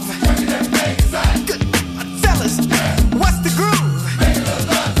move? Good. Fellas,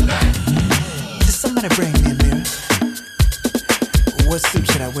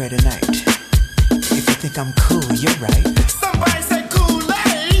 I'm cool, you're right. Somebody say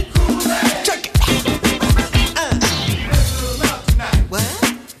Kool-Aid. Kool-Aid. Jerk it. Make a little love tonight.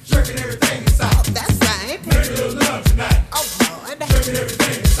 What? Jerking everything inside. Oh, that's right. Make a little love tonight. Oh, Lord. Jerking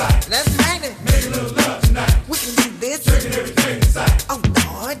everything inside. That's right. Make a little love tonight. We can do this. Jerking everything inside. Oh,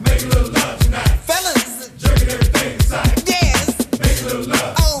 Lord. Make a little love tonight. Fellas. Jerking everything inside. Yes. Make a little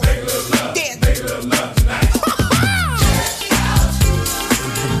love. Oh. Make a little love. Yes. Make a little love tonight.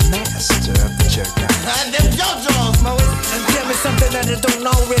 The master of the jerk out. Them JoJo's, Moses. And tell me something that I don't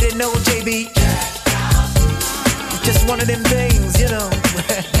already know, JB. It's just one of them things, you know.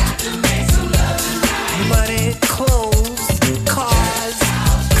 Money, clothes, cars,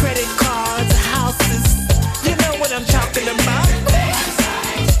 credit cards, houses. You know what I'm talking about.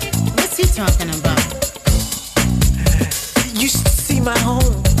 What's he talking about? You should see my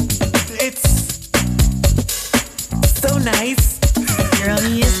home. It's so nice. Girl,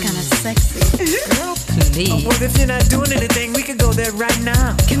 he is kind of sexy. Girl, please. Well, if you're not doing anything, we could go there right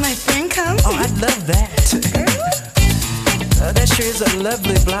now. Can my friend come? Oh, I'd love that. That sure is a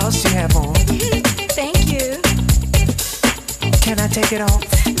lovely blouse you have on. Thank you. Can I take it off?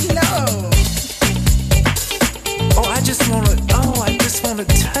 No. Oh, I just wanna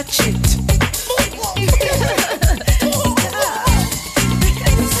touch it.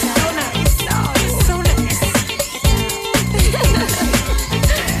 So nice. So nice.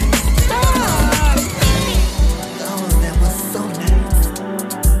 Oh, that was so nice.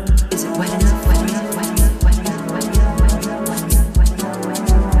 Is it wet enough? Wet enough? Wet enough? Wet enough? Wet enough? Wet enough? Wet enough? Wet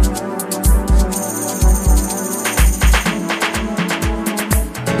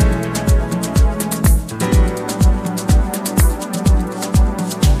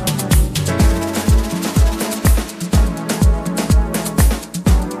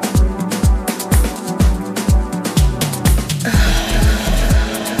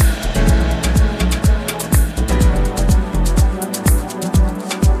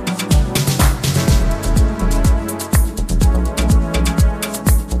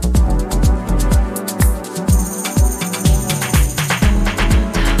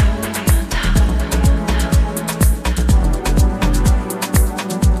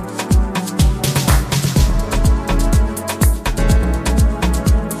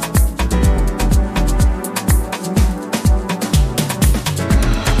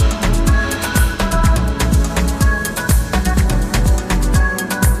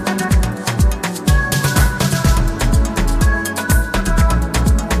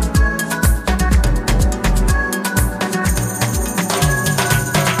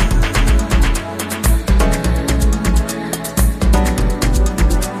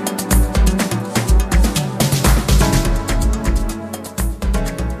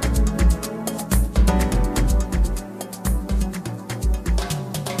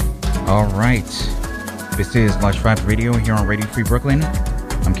All right. This is Lush Vibes Radio here on Radio Free Brooklyn.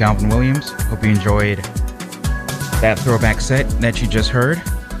 I'm Calvin Williams. Hope you enjoyed that throwback set that you just heard.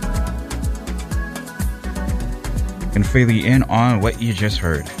 Can fill you in on what you just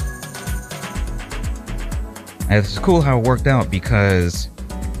heard. And it's cool how it worked out because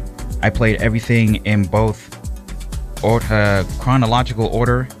I played everything in both chronological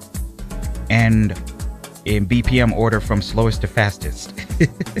order and in BPM order from slowest to fastest.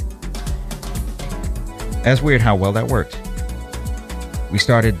 That's weird how well that worked. We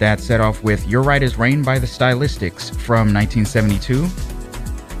started that set off with You're Right as Rain by the Stylistics from 1972.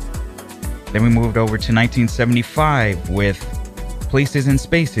 Then we moved over to 1975 with Places and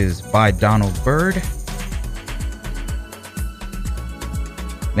Spaces by Donald Byrd.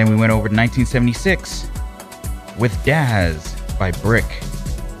 Then we went over to 1976 with Daz by Brick.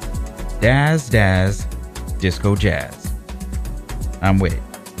 Daz, Daz, Disco Jazz. I'm with it.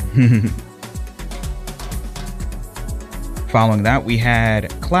 Following that, we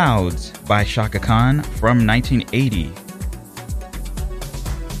had Clouds by Shaka Khan from 1980.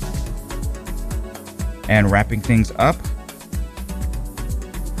 And wrapping things up,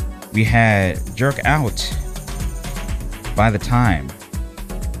 we had Jerk Out by The Time.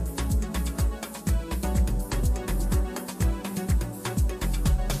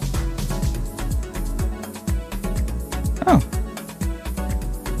 Oh.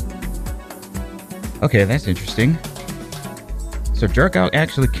 Okay, that's interesting. So Jerk Out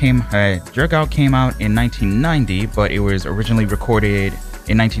came out in 1990, but it was originally recorded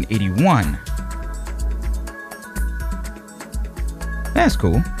in 1981. That's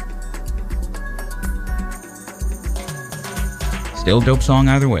cool. Still dope song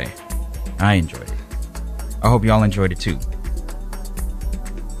either way. I enjoyed it. I hope y'all enjoyed it too.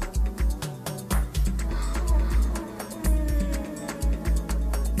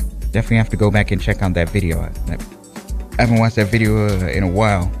 Definitely have to go back and check out that video. I haven't watched that video in a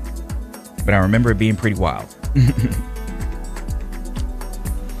while, but I remember it being pretty wild.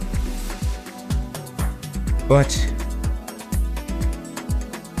 But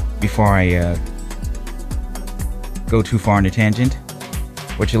before I go too far on a tangent,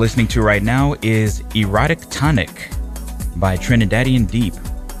 what you're listening to right now is Erotic Tonic by Trinidadian Deep.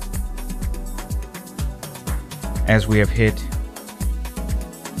 As we have hit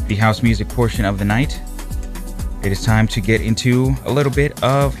the house music portion of the night, it is time to get into a little bit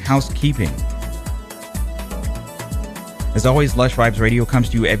of housekeeping. As always, Lush Vibes Radio comes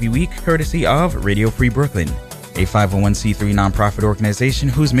to you every week courtesy of Radio Free Brooklyn, a 501c3 nonprofit organization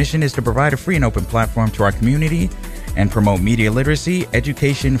whose mission is to provide a free and open platform to our community and promote media literacy,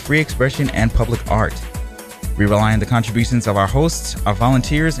 education, free expression, and public art. We rely on the contributions of our hosts, our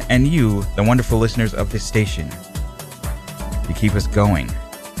volunteers, and you, the wonderful listeners of this station, to keep us going.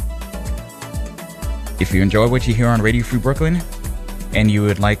 If you enjoy what you hear on Radio Free Brooklyn and you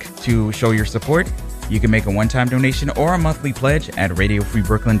would like to show your support, you can make a one-time donation or a monthly pledge at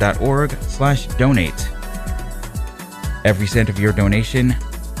radiofreebrooklyn.org/donate. Every cent of your donation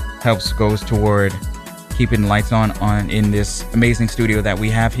goes toward keeping the lights on in this amazing studio that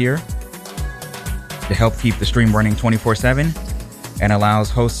we have here, to help keep the stream running 24/7, and allows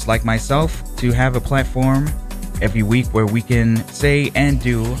hosts like myself to have a platform every week where we can say and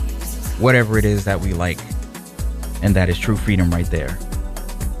do whatever it is that we like. And that is true freedom right there.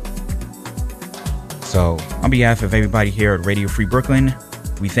 So, on behalf of everybody here at Radio Free Brooklyn,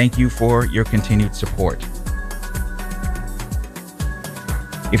 we thank you for your continued support.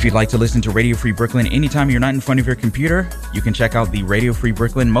 If you'd like to listen to Radio Free Brooklyn anytime you're not in front of your computer, you can check out the Radio Free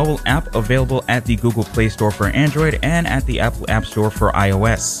Brooklyn mobile app, available at the Google Play Store for Android and at the Apple App Store for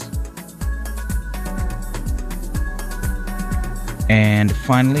iOS. And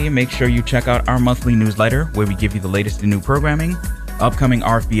finally, make sure you check out our monthly newsletter, where we give you the latest in new programming, upcoming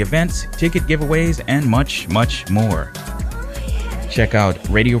RFB events, ticket giveaways, and much, much more. Check out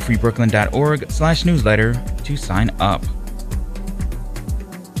radiofreebrooklyn.org/newsletter to sign up.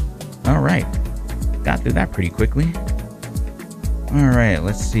 All right, got through that pretty quickly. All right,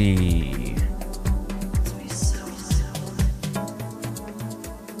 let's see.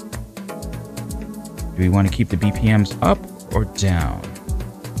 Do we want to keep the BPMs up or down?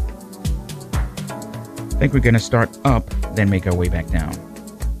 I think we're going to start up, then make our way back down.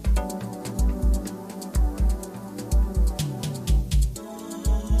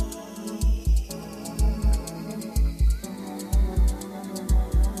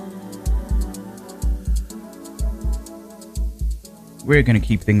 We're going to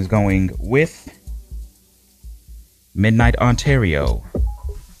keep things going with Midnight Ontario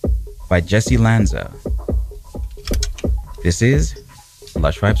by Jesse Lanza. This is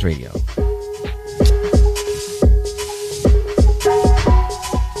Lush Vibes Radio.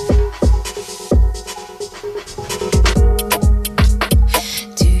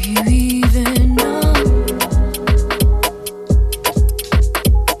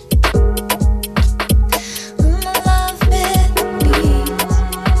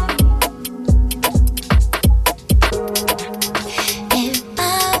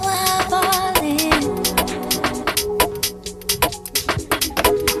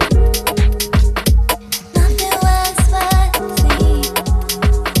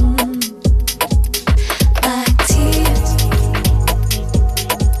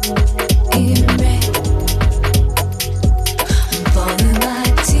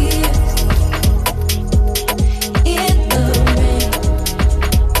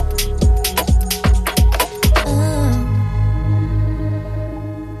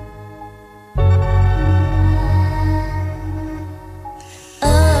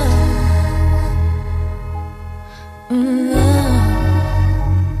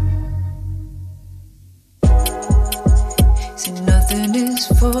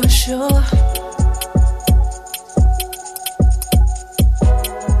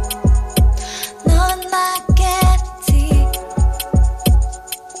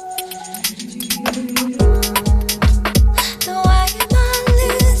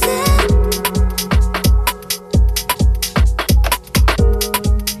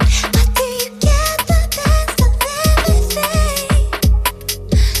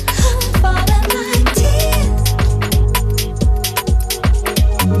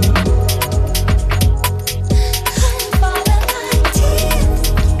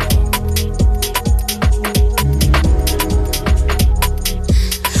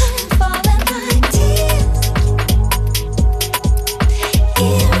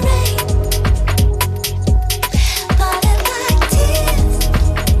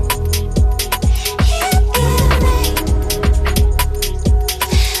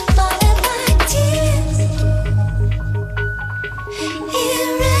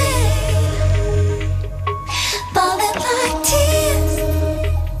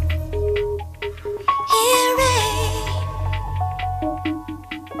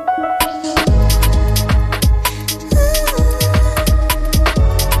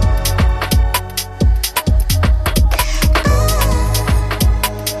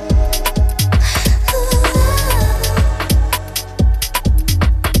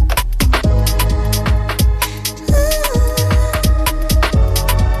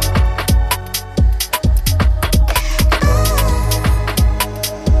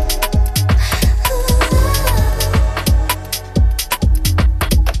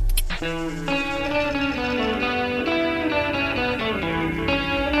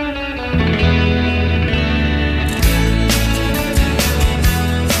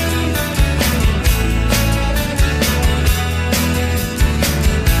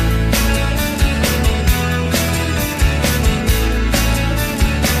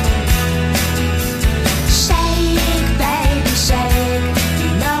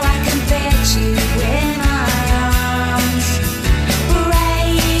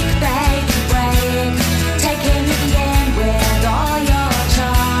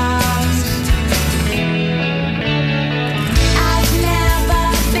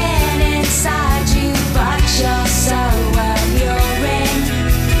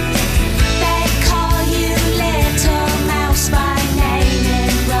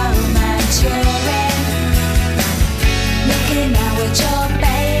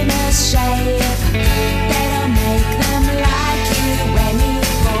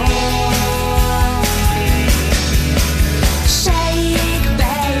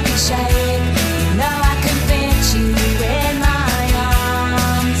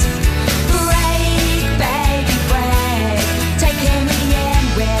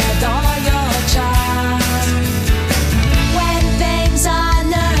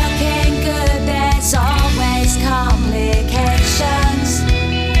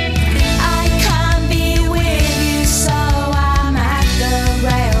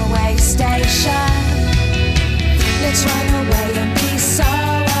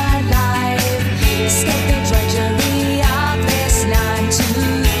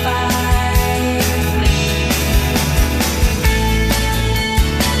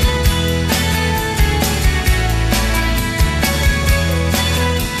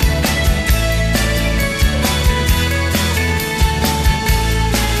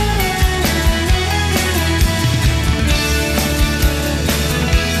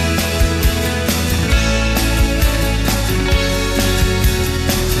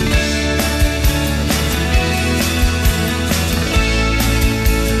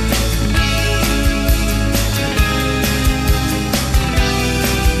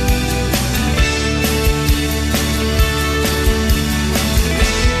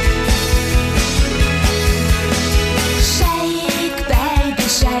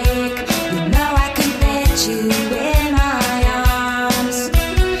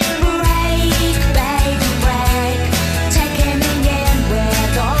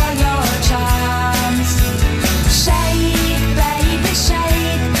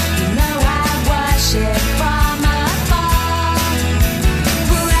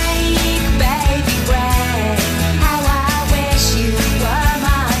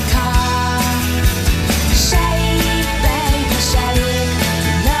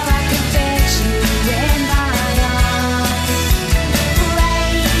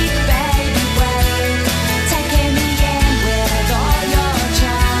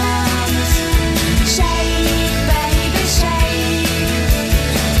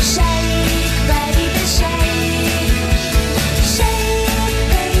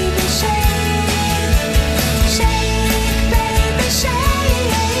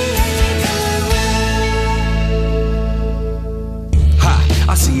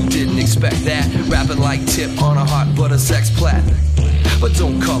 expect that. Rapping like Tip on a hot butter sex plat. But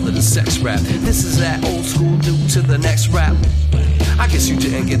don't call it a sex rap. This is that old school dude to the next rap. I guess you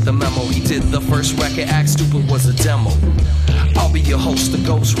didn't get the memo. He did the first record, Act Stupid was a demo. I'll be your host, the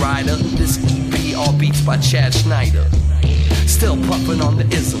Ghost Rider. This EP, all beats by Chad Schneider. Still puffin' on the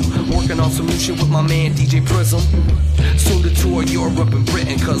ism. Working on some new shit with my man DJ Prism. Soon to tour Europe and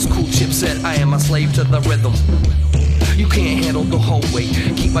Britain, cause Cool Chip said I am a slave to the rhythm. You can't handle the whole weight.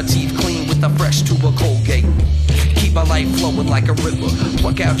 Keep my teeth clean with a fresh tube of Colgate. Keep my life flowing like a river.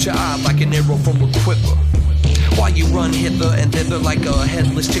 Pluck out your eye like an arrow from a quiver. While you run hither and thither like a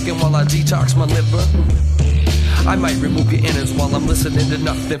headless chicken while I detox my liver. I might remove your innards while I'm listening to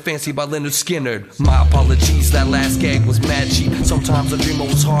Nothing Fancy by Leonard Skinner. My apologies, that last gag was mad cheap. Sometimes a dreamer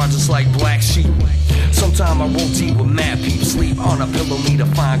was hard just like Black Sheep. Sometimes I roll deep with mad peeps. Sleep on a pillow, need a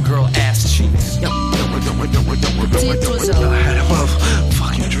fine girl ass cheeks. I had a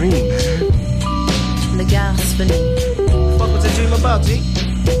motherfucking dream, man. Le gars venu. What was the dream about, G?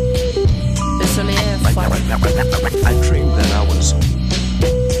 Le soleil est froid. I dreamed that I was...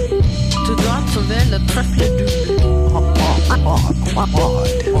 Tu dois trouver le trèfle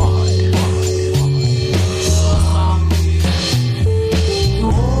double.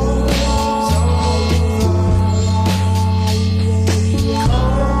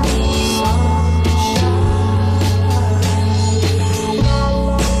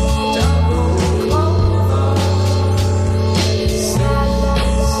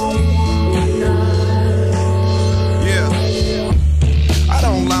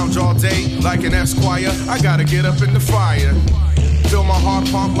 up in the fire. Feel my heart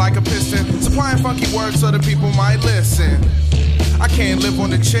pump like a piston, supplying funky words so the people might listen. I can't live on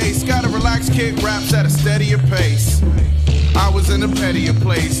the chase, gotta relax, kick raps at a steadier pace. I was in a pettier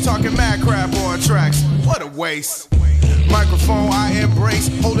place, talking mad crap on tracks, what a waste. Microphone I embrace,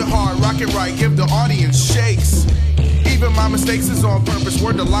 hold it hard, rock it right, give the audience shakes. Even my mistakes is on purpose,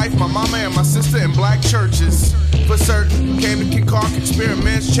 word to life, my mama and my sister in black churches. For certain, came to concoct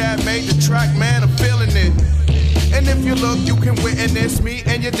experiments, Chad made the track, man, I'm feeling it. And if you look, you can witness me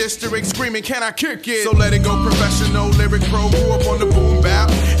and your district screaming, can I kick it? So let it go, professional, lyric pro, grew up on the boom bap.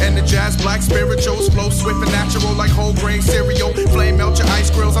 And the jazz, black spirituals, flow swift and natural like whole grain cereal. Flame melt your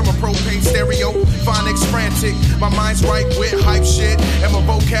ice grills, I'm a propane stereo. Phonics frantic, my mind's right with hype shit. And my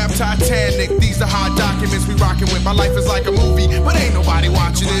vocab Titanic, these the hard documents we rockin' with. My life is like a movie, but ain't nobody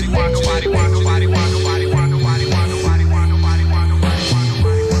watching it.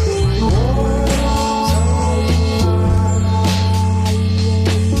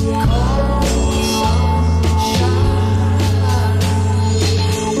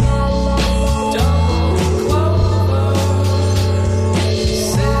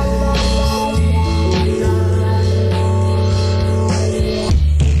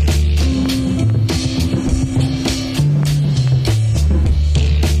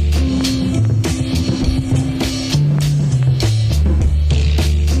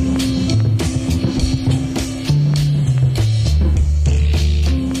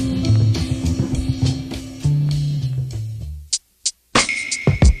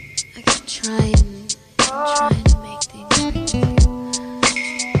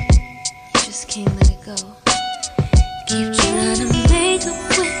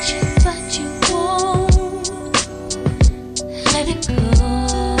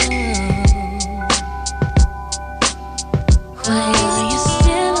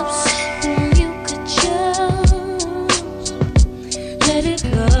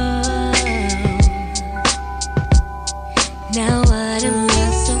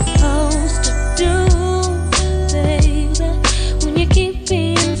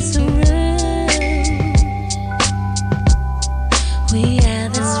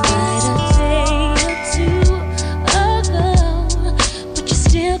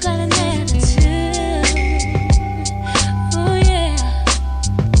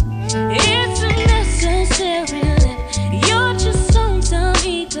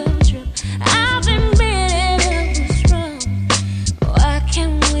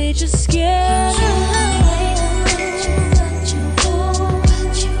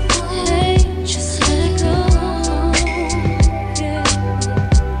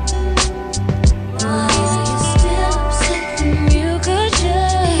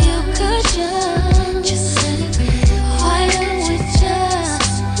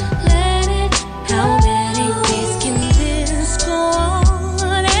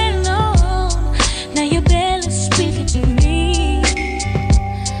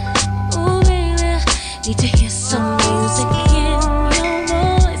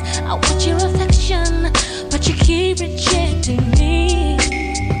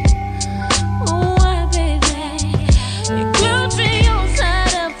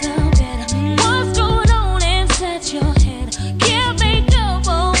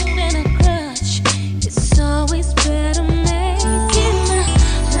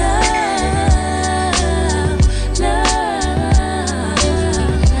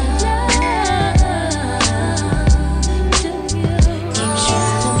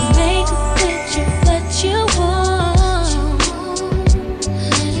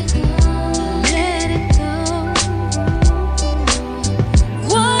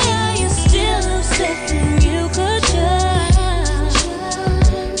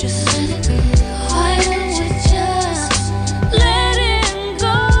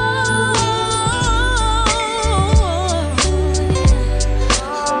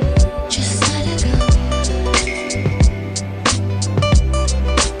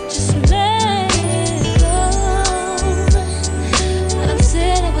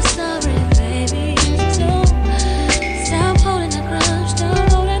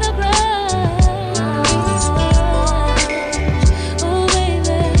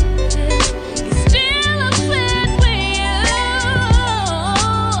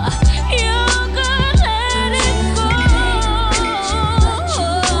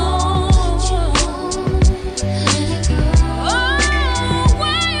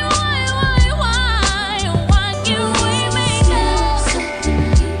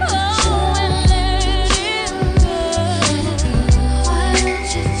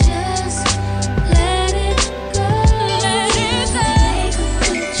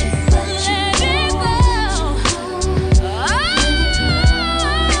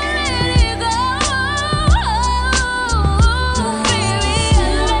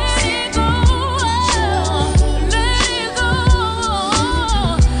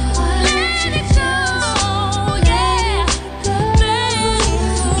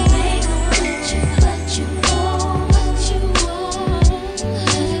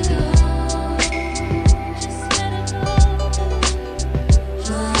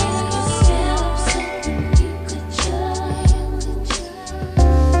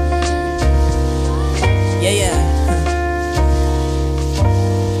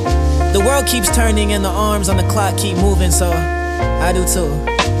 The world keeps turning and the arms on the clock keep moving, so I do too.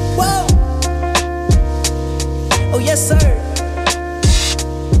 Whoa! Oh yes sir.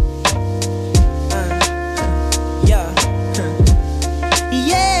 Yeah.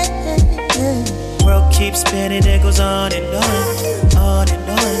 Yeah. World keeps spinning, it goes on and on, on and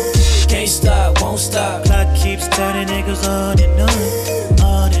on. Can't stop, won't stop. Clock keeps turning, it goes on and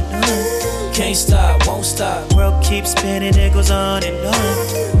on and on. Can't stop, won't stop. World keeps spinning, it goes on and on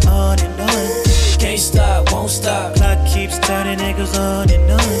and on. Can't stop, won't stop. Clock keeps turning, it goes on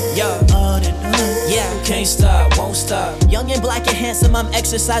and on, yeah, on and on. Yeah, can't stop, won't stop. Young and black and handsome, I'm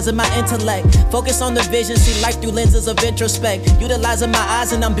exercising my intellect. Focus on the vision, see life through lenses of introspect. Utilizing my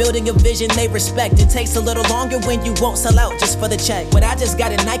eyes and I'm building a vision they respect. It takes a little longer when you won't sell out just for the check. But I just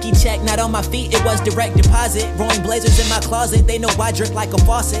got a Nike check, not on my feet, it was direct deposit. Rolling blazers in my closet, they know I drip like a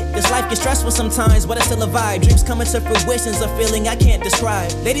faucet. This life gets stressful sometimes, but it's still a vibe. Dreams coming to fruition's a feeling I can't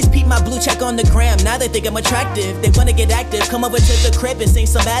describe. Ladies peep my blue check on the gram, now they think I'm attractive. They wanna get active, come over to the crib and sing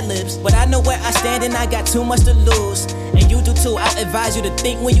some ad-libs. But I know where I stand and I got too much to lose. And you do too, I'll advise you to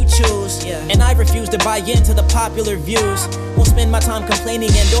think when you choose. Yeah. And I refuse to buy into the popular views. Won't spend my time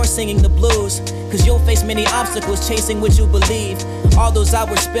complaining and or singing the blues. Cause you'll face many obstacles chasing what you believe. All those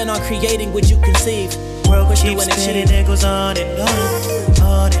hours spent on creating what you conceive. World keeps spinning, it goes on and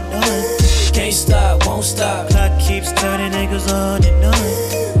on and on. Can't stop, won't stop. Clock keeps turning, it goes on and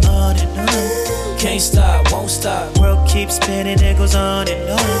on and on. Can't stop, won't stop. World keeps spinning, it goes on and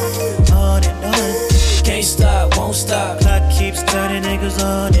on and on. Can't stop, won't stop. Clock keeps turning, it goes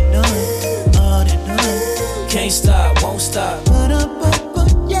on and on and on. Can't stop, won't stop.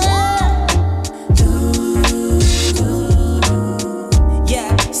 Yeah.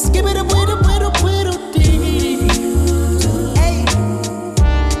 Yeah, skip it up with a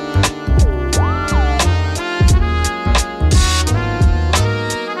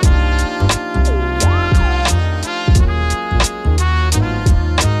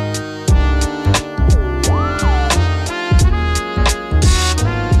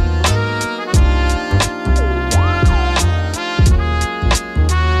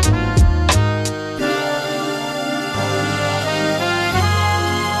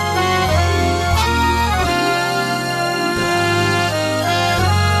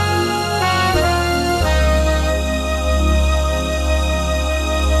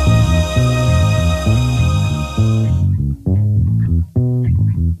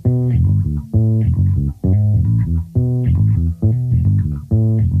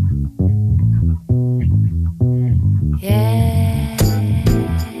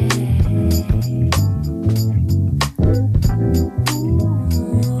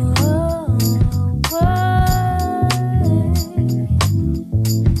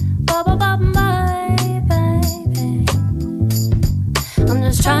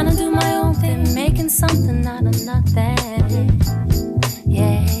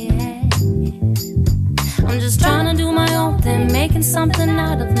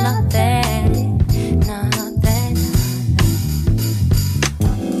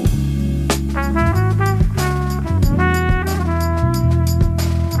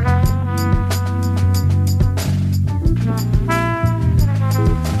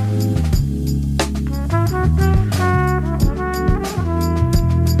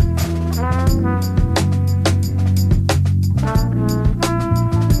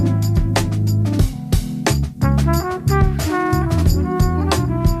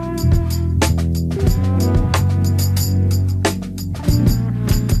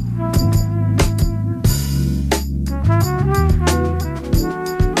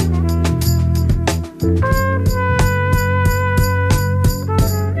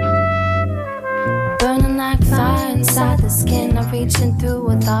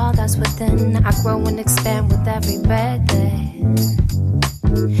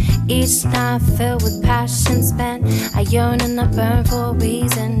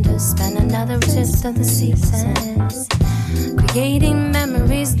of the seasons, creating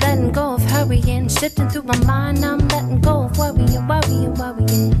memories, letting go of hurrying, shifting through my mind. I'm letting go of worrying.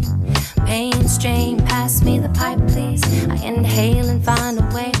 Pain, strain, pass me the pipe, please. I inhale and find a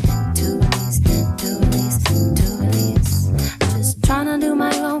way to release. Just trying to do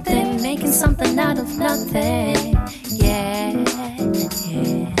my own thing, making something out of nothing. Yeah.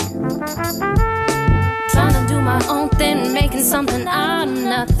 Trying to do my own thing, making something out of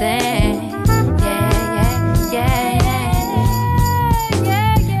nothing.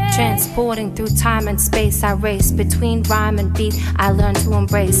 Transporting through time and space, I race between rhyme and beat. I learn to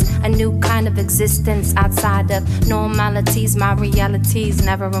embrace a new kind of existence outside of normalities. My reality's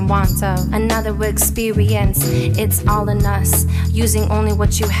never in want of another experience. It's all in us, using only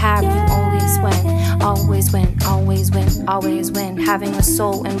what you have. You always win, always win, always win, always win. Having a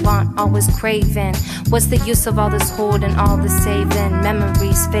soul and want, always craving. What's the use of all this hoarding, all this saving?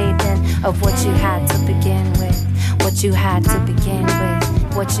 Memories fading of what you had to begin with, what you had to begin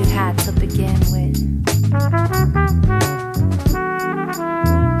with, what you had to begin with.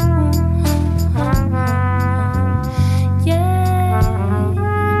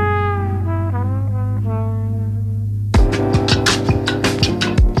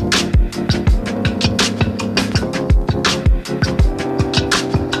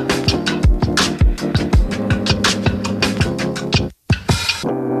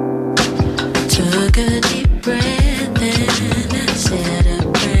 Took a deep breath and I said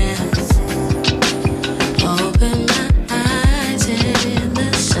a prayer. Open my eyes.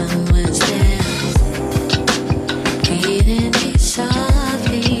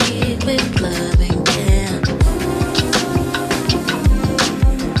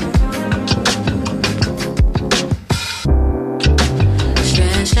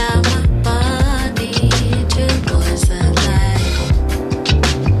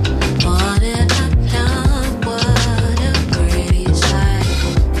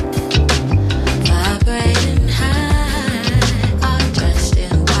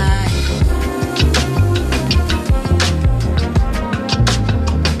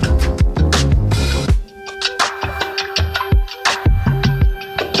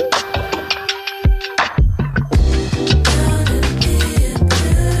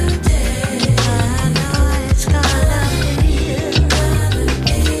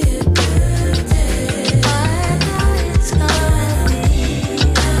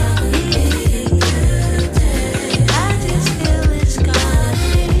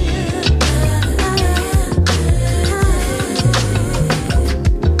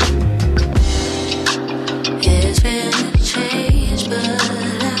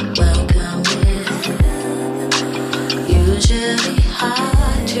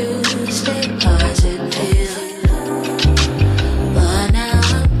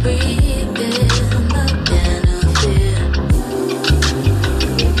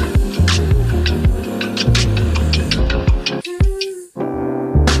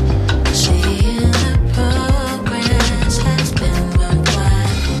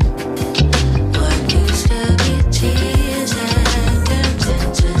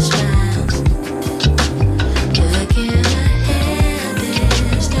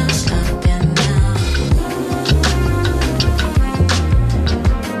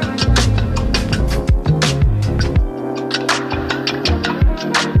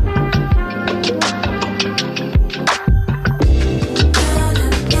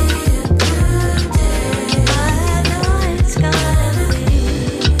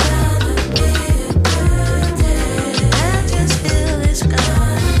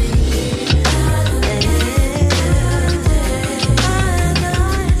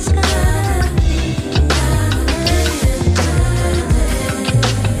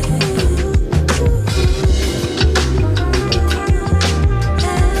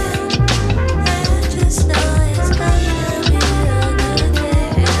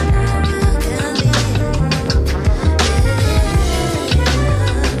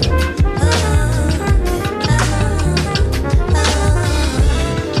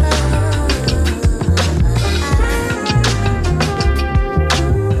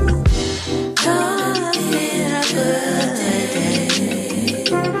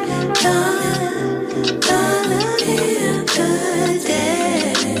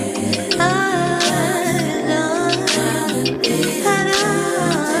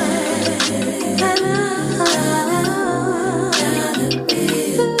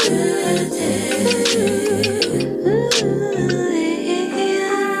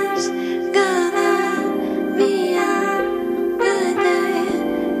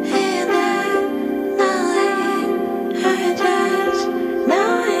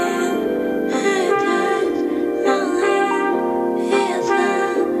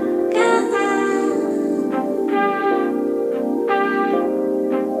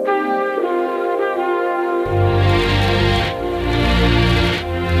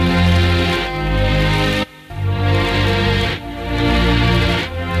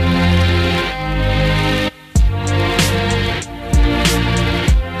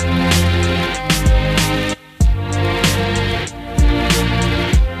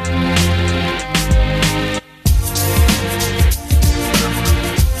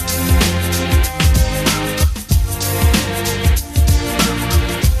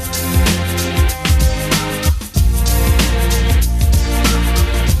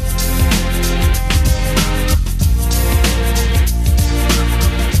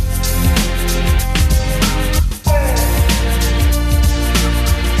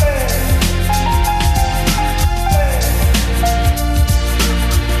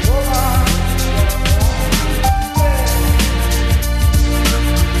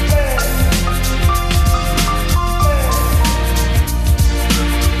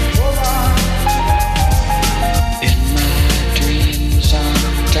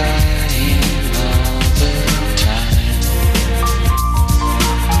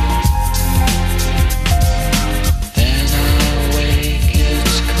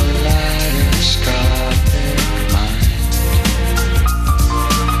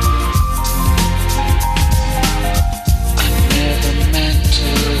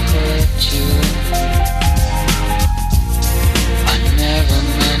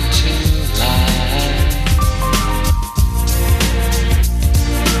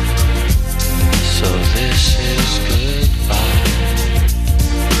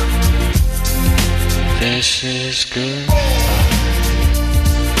 This is good.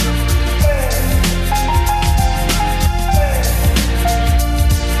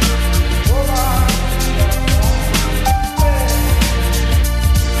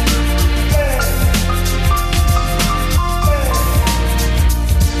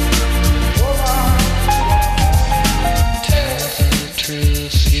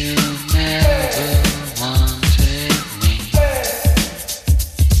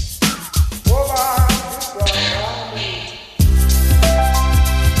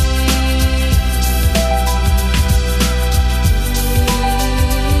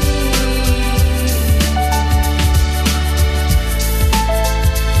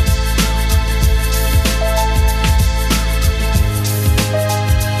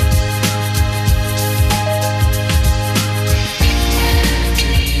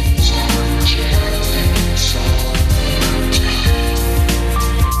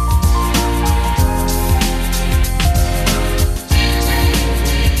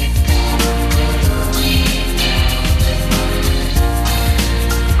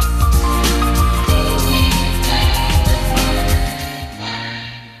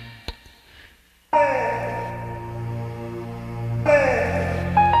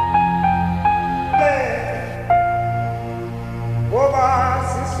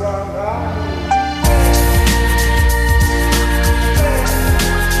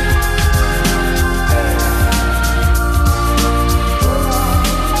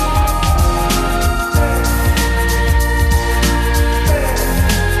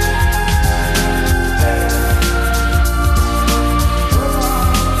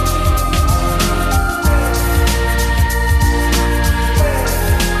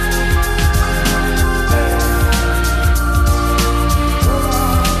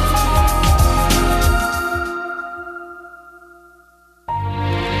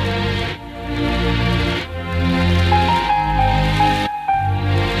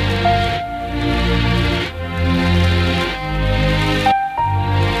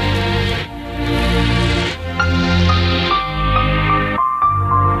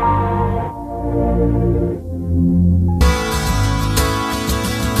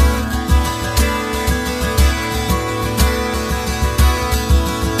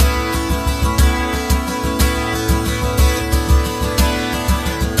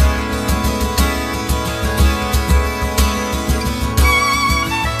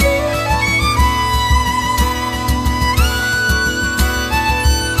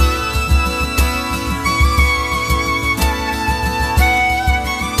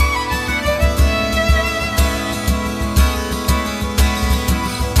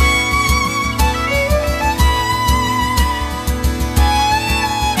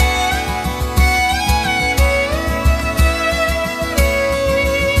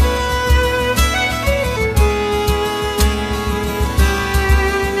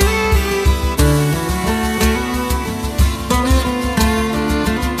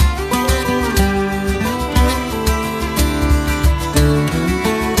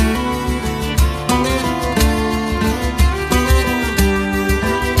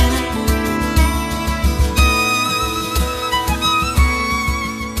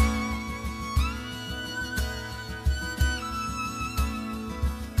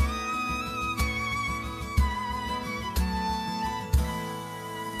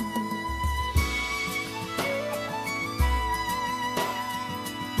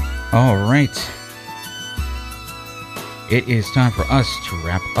 All right. It is time for us to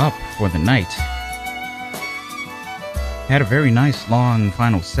wrap up for the night. Had a very nice long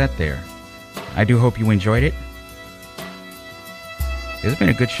final set there. I do hope you enjoyed it. It's been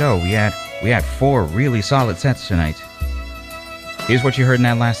a good show. We had 4 really solid sets tonight. Here's what you heard in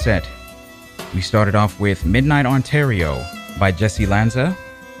that last set. We started off with Midnight Ontario by Jesse Lanza.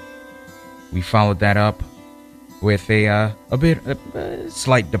 We followed that up with a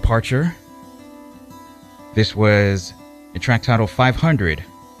slight departure. This was a track titled 500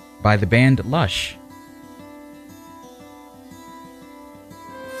 by the band Lush.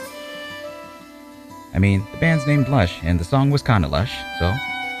 I mean, the band's named Lush, and the song was kinda lush, so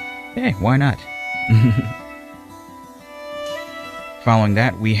hey, why not? Following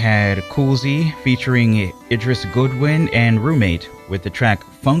that, we had Coolzy featuring Idris Goodwin and Roommate with the track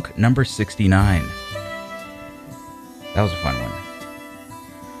Funk Number 69. That was a fun one.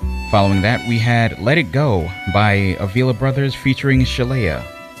 Following that, we had Let It Go by Avila Brothers featuring Shalea.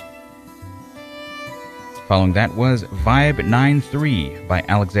 Following that was Vibe 9-3 by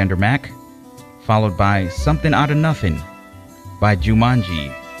Alexander Mack, followed by Something Outta Nothing by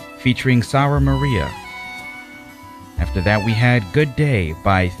Jumanji featuring Sarah Maria. After that, we had Good Day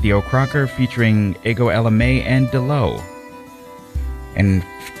by Theo Crocker featuring Ego LMA and Delo. And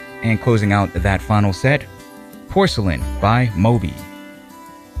closing out that final set, Porcelain by Moby.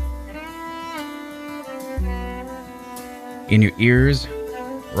 In your ears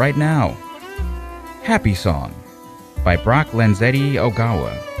right now, Happy Song by Brock Lenzetti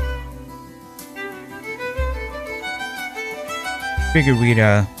Ogawa. Figured we'd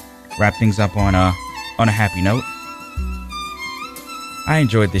wrap things up on a happy note. I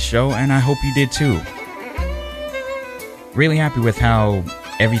enjoyed this show, and I hope you did too. Really happy with how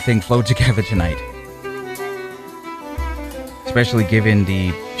everything flowed together tonight. Especially given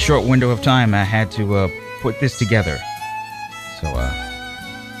the short window of time I had to put this together. So,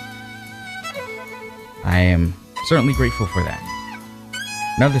 I am certainly grateful for that.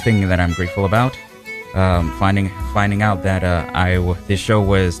 Another thing that I'm grateful about, finding out that this show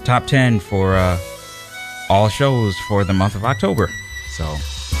was top 10 for all shows for the month of October. So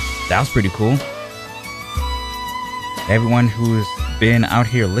that was pretty cool. Everyone who's been out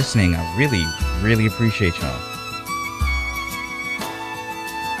here listening, I really, really appreciate y'all.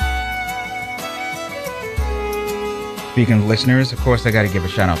 Speaking of listeners, of course, I got to give a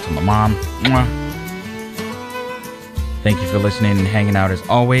shout out to my mom. Mwah. Thank you for listening and hanging out as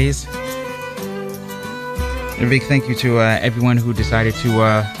always. And a big thank you to everyone who decided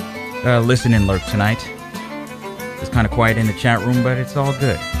to listen and lurk tonight. It's kind of quiet in the chat room, but it's all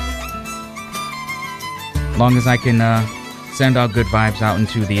good. As long as I can send out good vibes out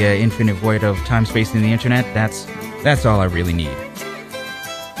into the infinite void of time, space, and the internet, that's all I really need.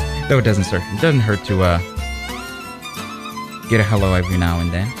 Though it doesn't hurt to get a hello every now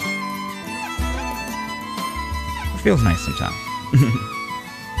and then. It feels nice sometimes.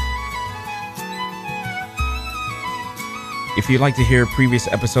 If you'd like to hear previous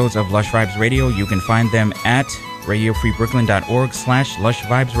episodes of Lush Vibes Radio, you can find them at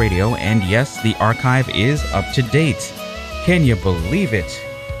radiofreebrooklyn.org/lushvibesradio. And yes, the archive is up to date. Can you believe it?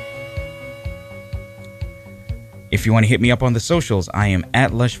 If you want to hit me up on the socials, I am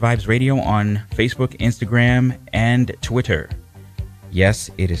at Lush Vibes Radio on Facebook, Instagram, and Twitter.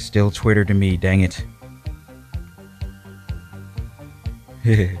 Yes, it is still Twitter to me, dang it.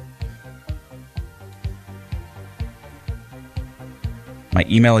 My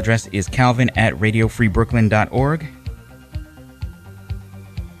email address is calvin@radiofreebrooklyn.org.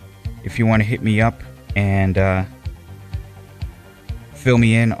 If you want to hit me up and fill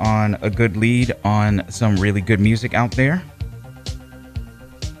me in on a good lead on some really good music out there,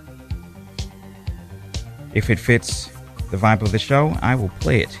 if it fits the vibe of the show, I will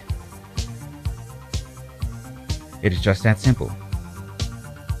play it. It is just that simple.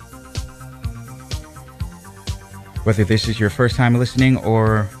 Whether this is your first time listening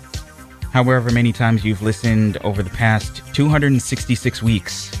or however many times you've listened over the past 266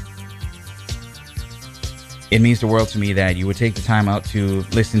 weeks, it means the world to me that you would take the time out to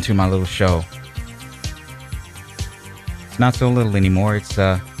listen to my little show. It's not so little anymore. It's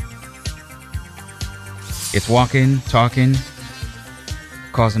walking, talking,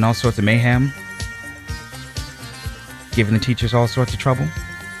 causing all sorts of mayhem, giving the teachers all sorts of trouble.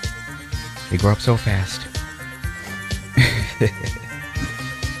 They grow up so fast.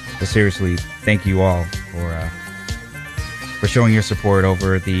 But seriously, thank you all for showing your support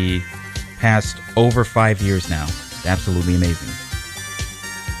over the past over 5 years now. It's absolutely amazing.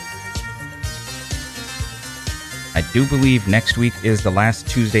 I do believe next week is the last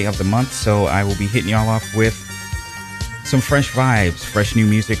Tuesday of the month, so I will be hitting y'all off with some fresh vibes, fresh new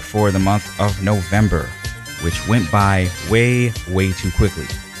music for the month of November, which went by way, way too quickly.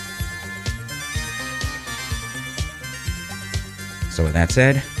 So with that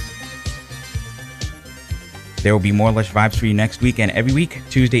said, there will be more Lush Vibes for you next week and every week,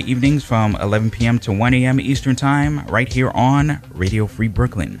 Tuesday evenings from 11 p.m. to 1 a.m. Eastern Time, right here on Radio Free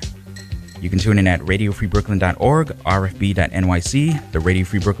Brooklyn. You can tune in at radiofreebrooklyn.org, rfb.nyc, the Radio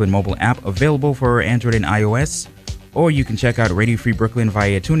Free Brooklyn mobile app available for Android and iOS, or you can check out Radio Free Brooklyn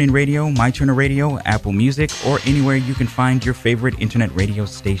via TuneIn Radio, MyTuner Radio, Apple Music, or anywhere you can find your favorite internet radio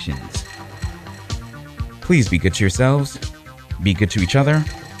stations. Please be good to yourselves, be good to each other,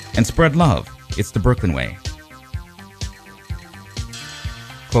 and spread love. It's the Brooklyn way.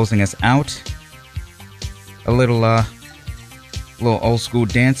 Closing us out, a little old school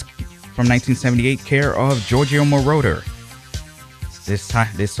dance from 1978, care of Giorgio Moroder.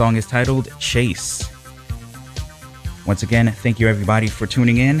 This song is titled Chase. Once again, thank you everybody for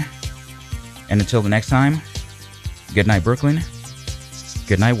tuning in, and until the next time, good night Brooklyn,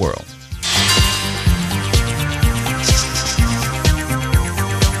 good night world.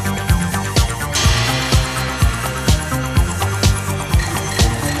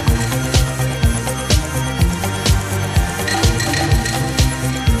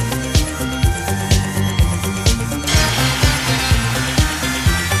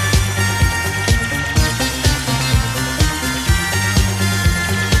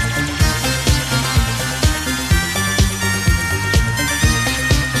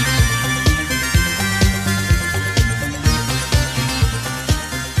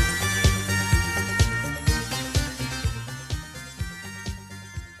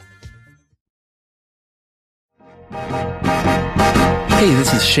 Hey,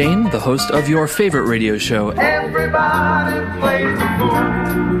 this is Shane, the host of your favorite radio show. Everybody plays the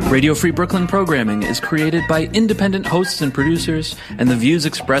fool. Radio Free Brooklyn programming is created by independent hosts and producers, and the views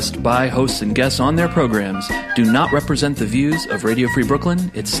expressed by hosts and guests on their programs do not represent the views of Radio Free Brooklyn,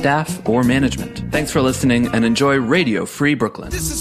 its staff, or management. Thanks for listening, and enjoy Radio Free Brooklyn.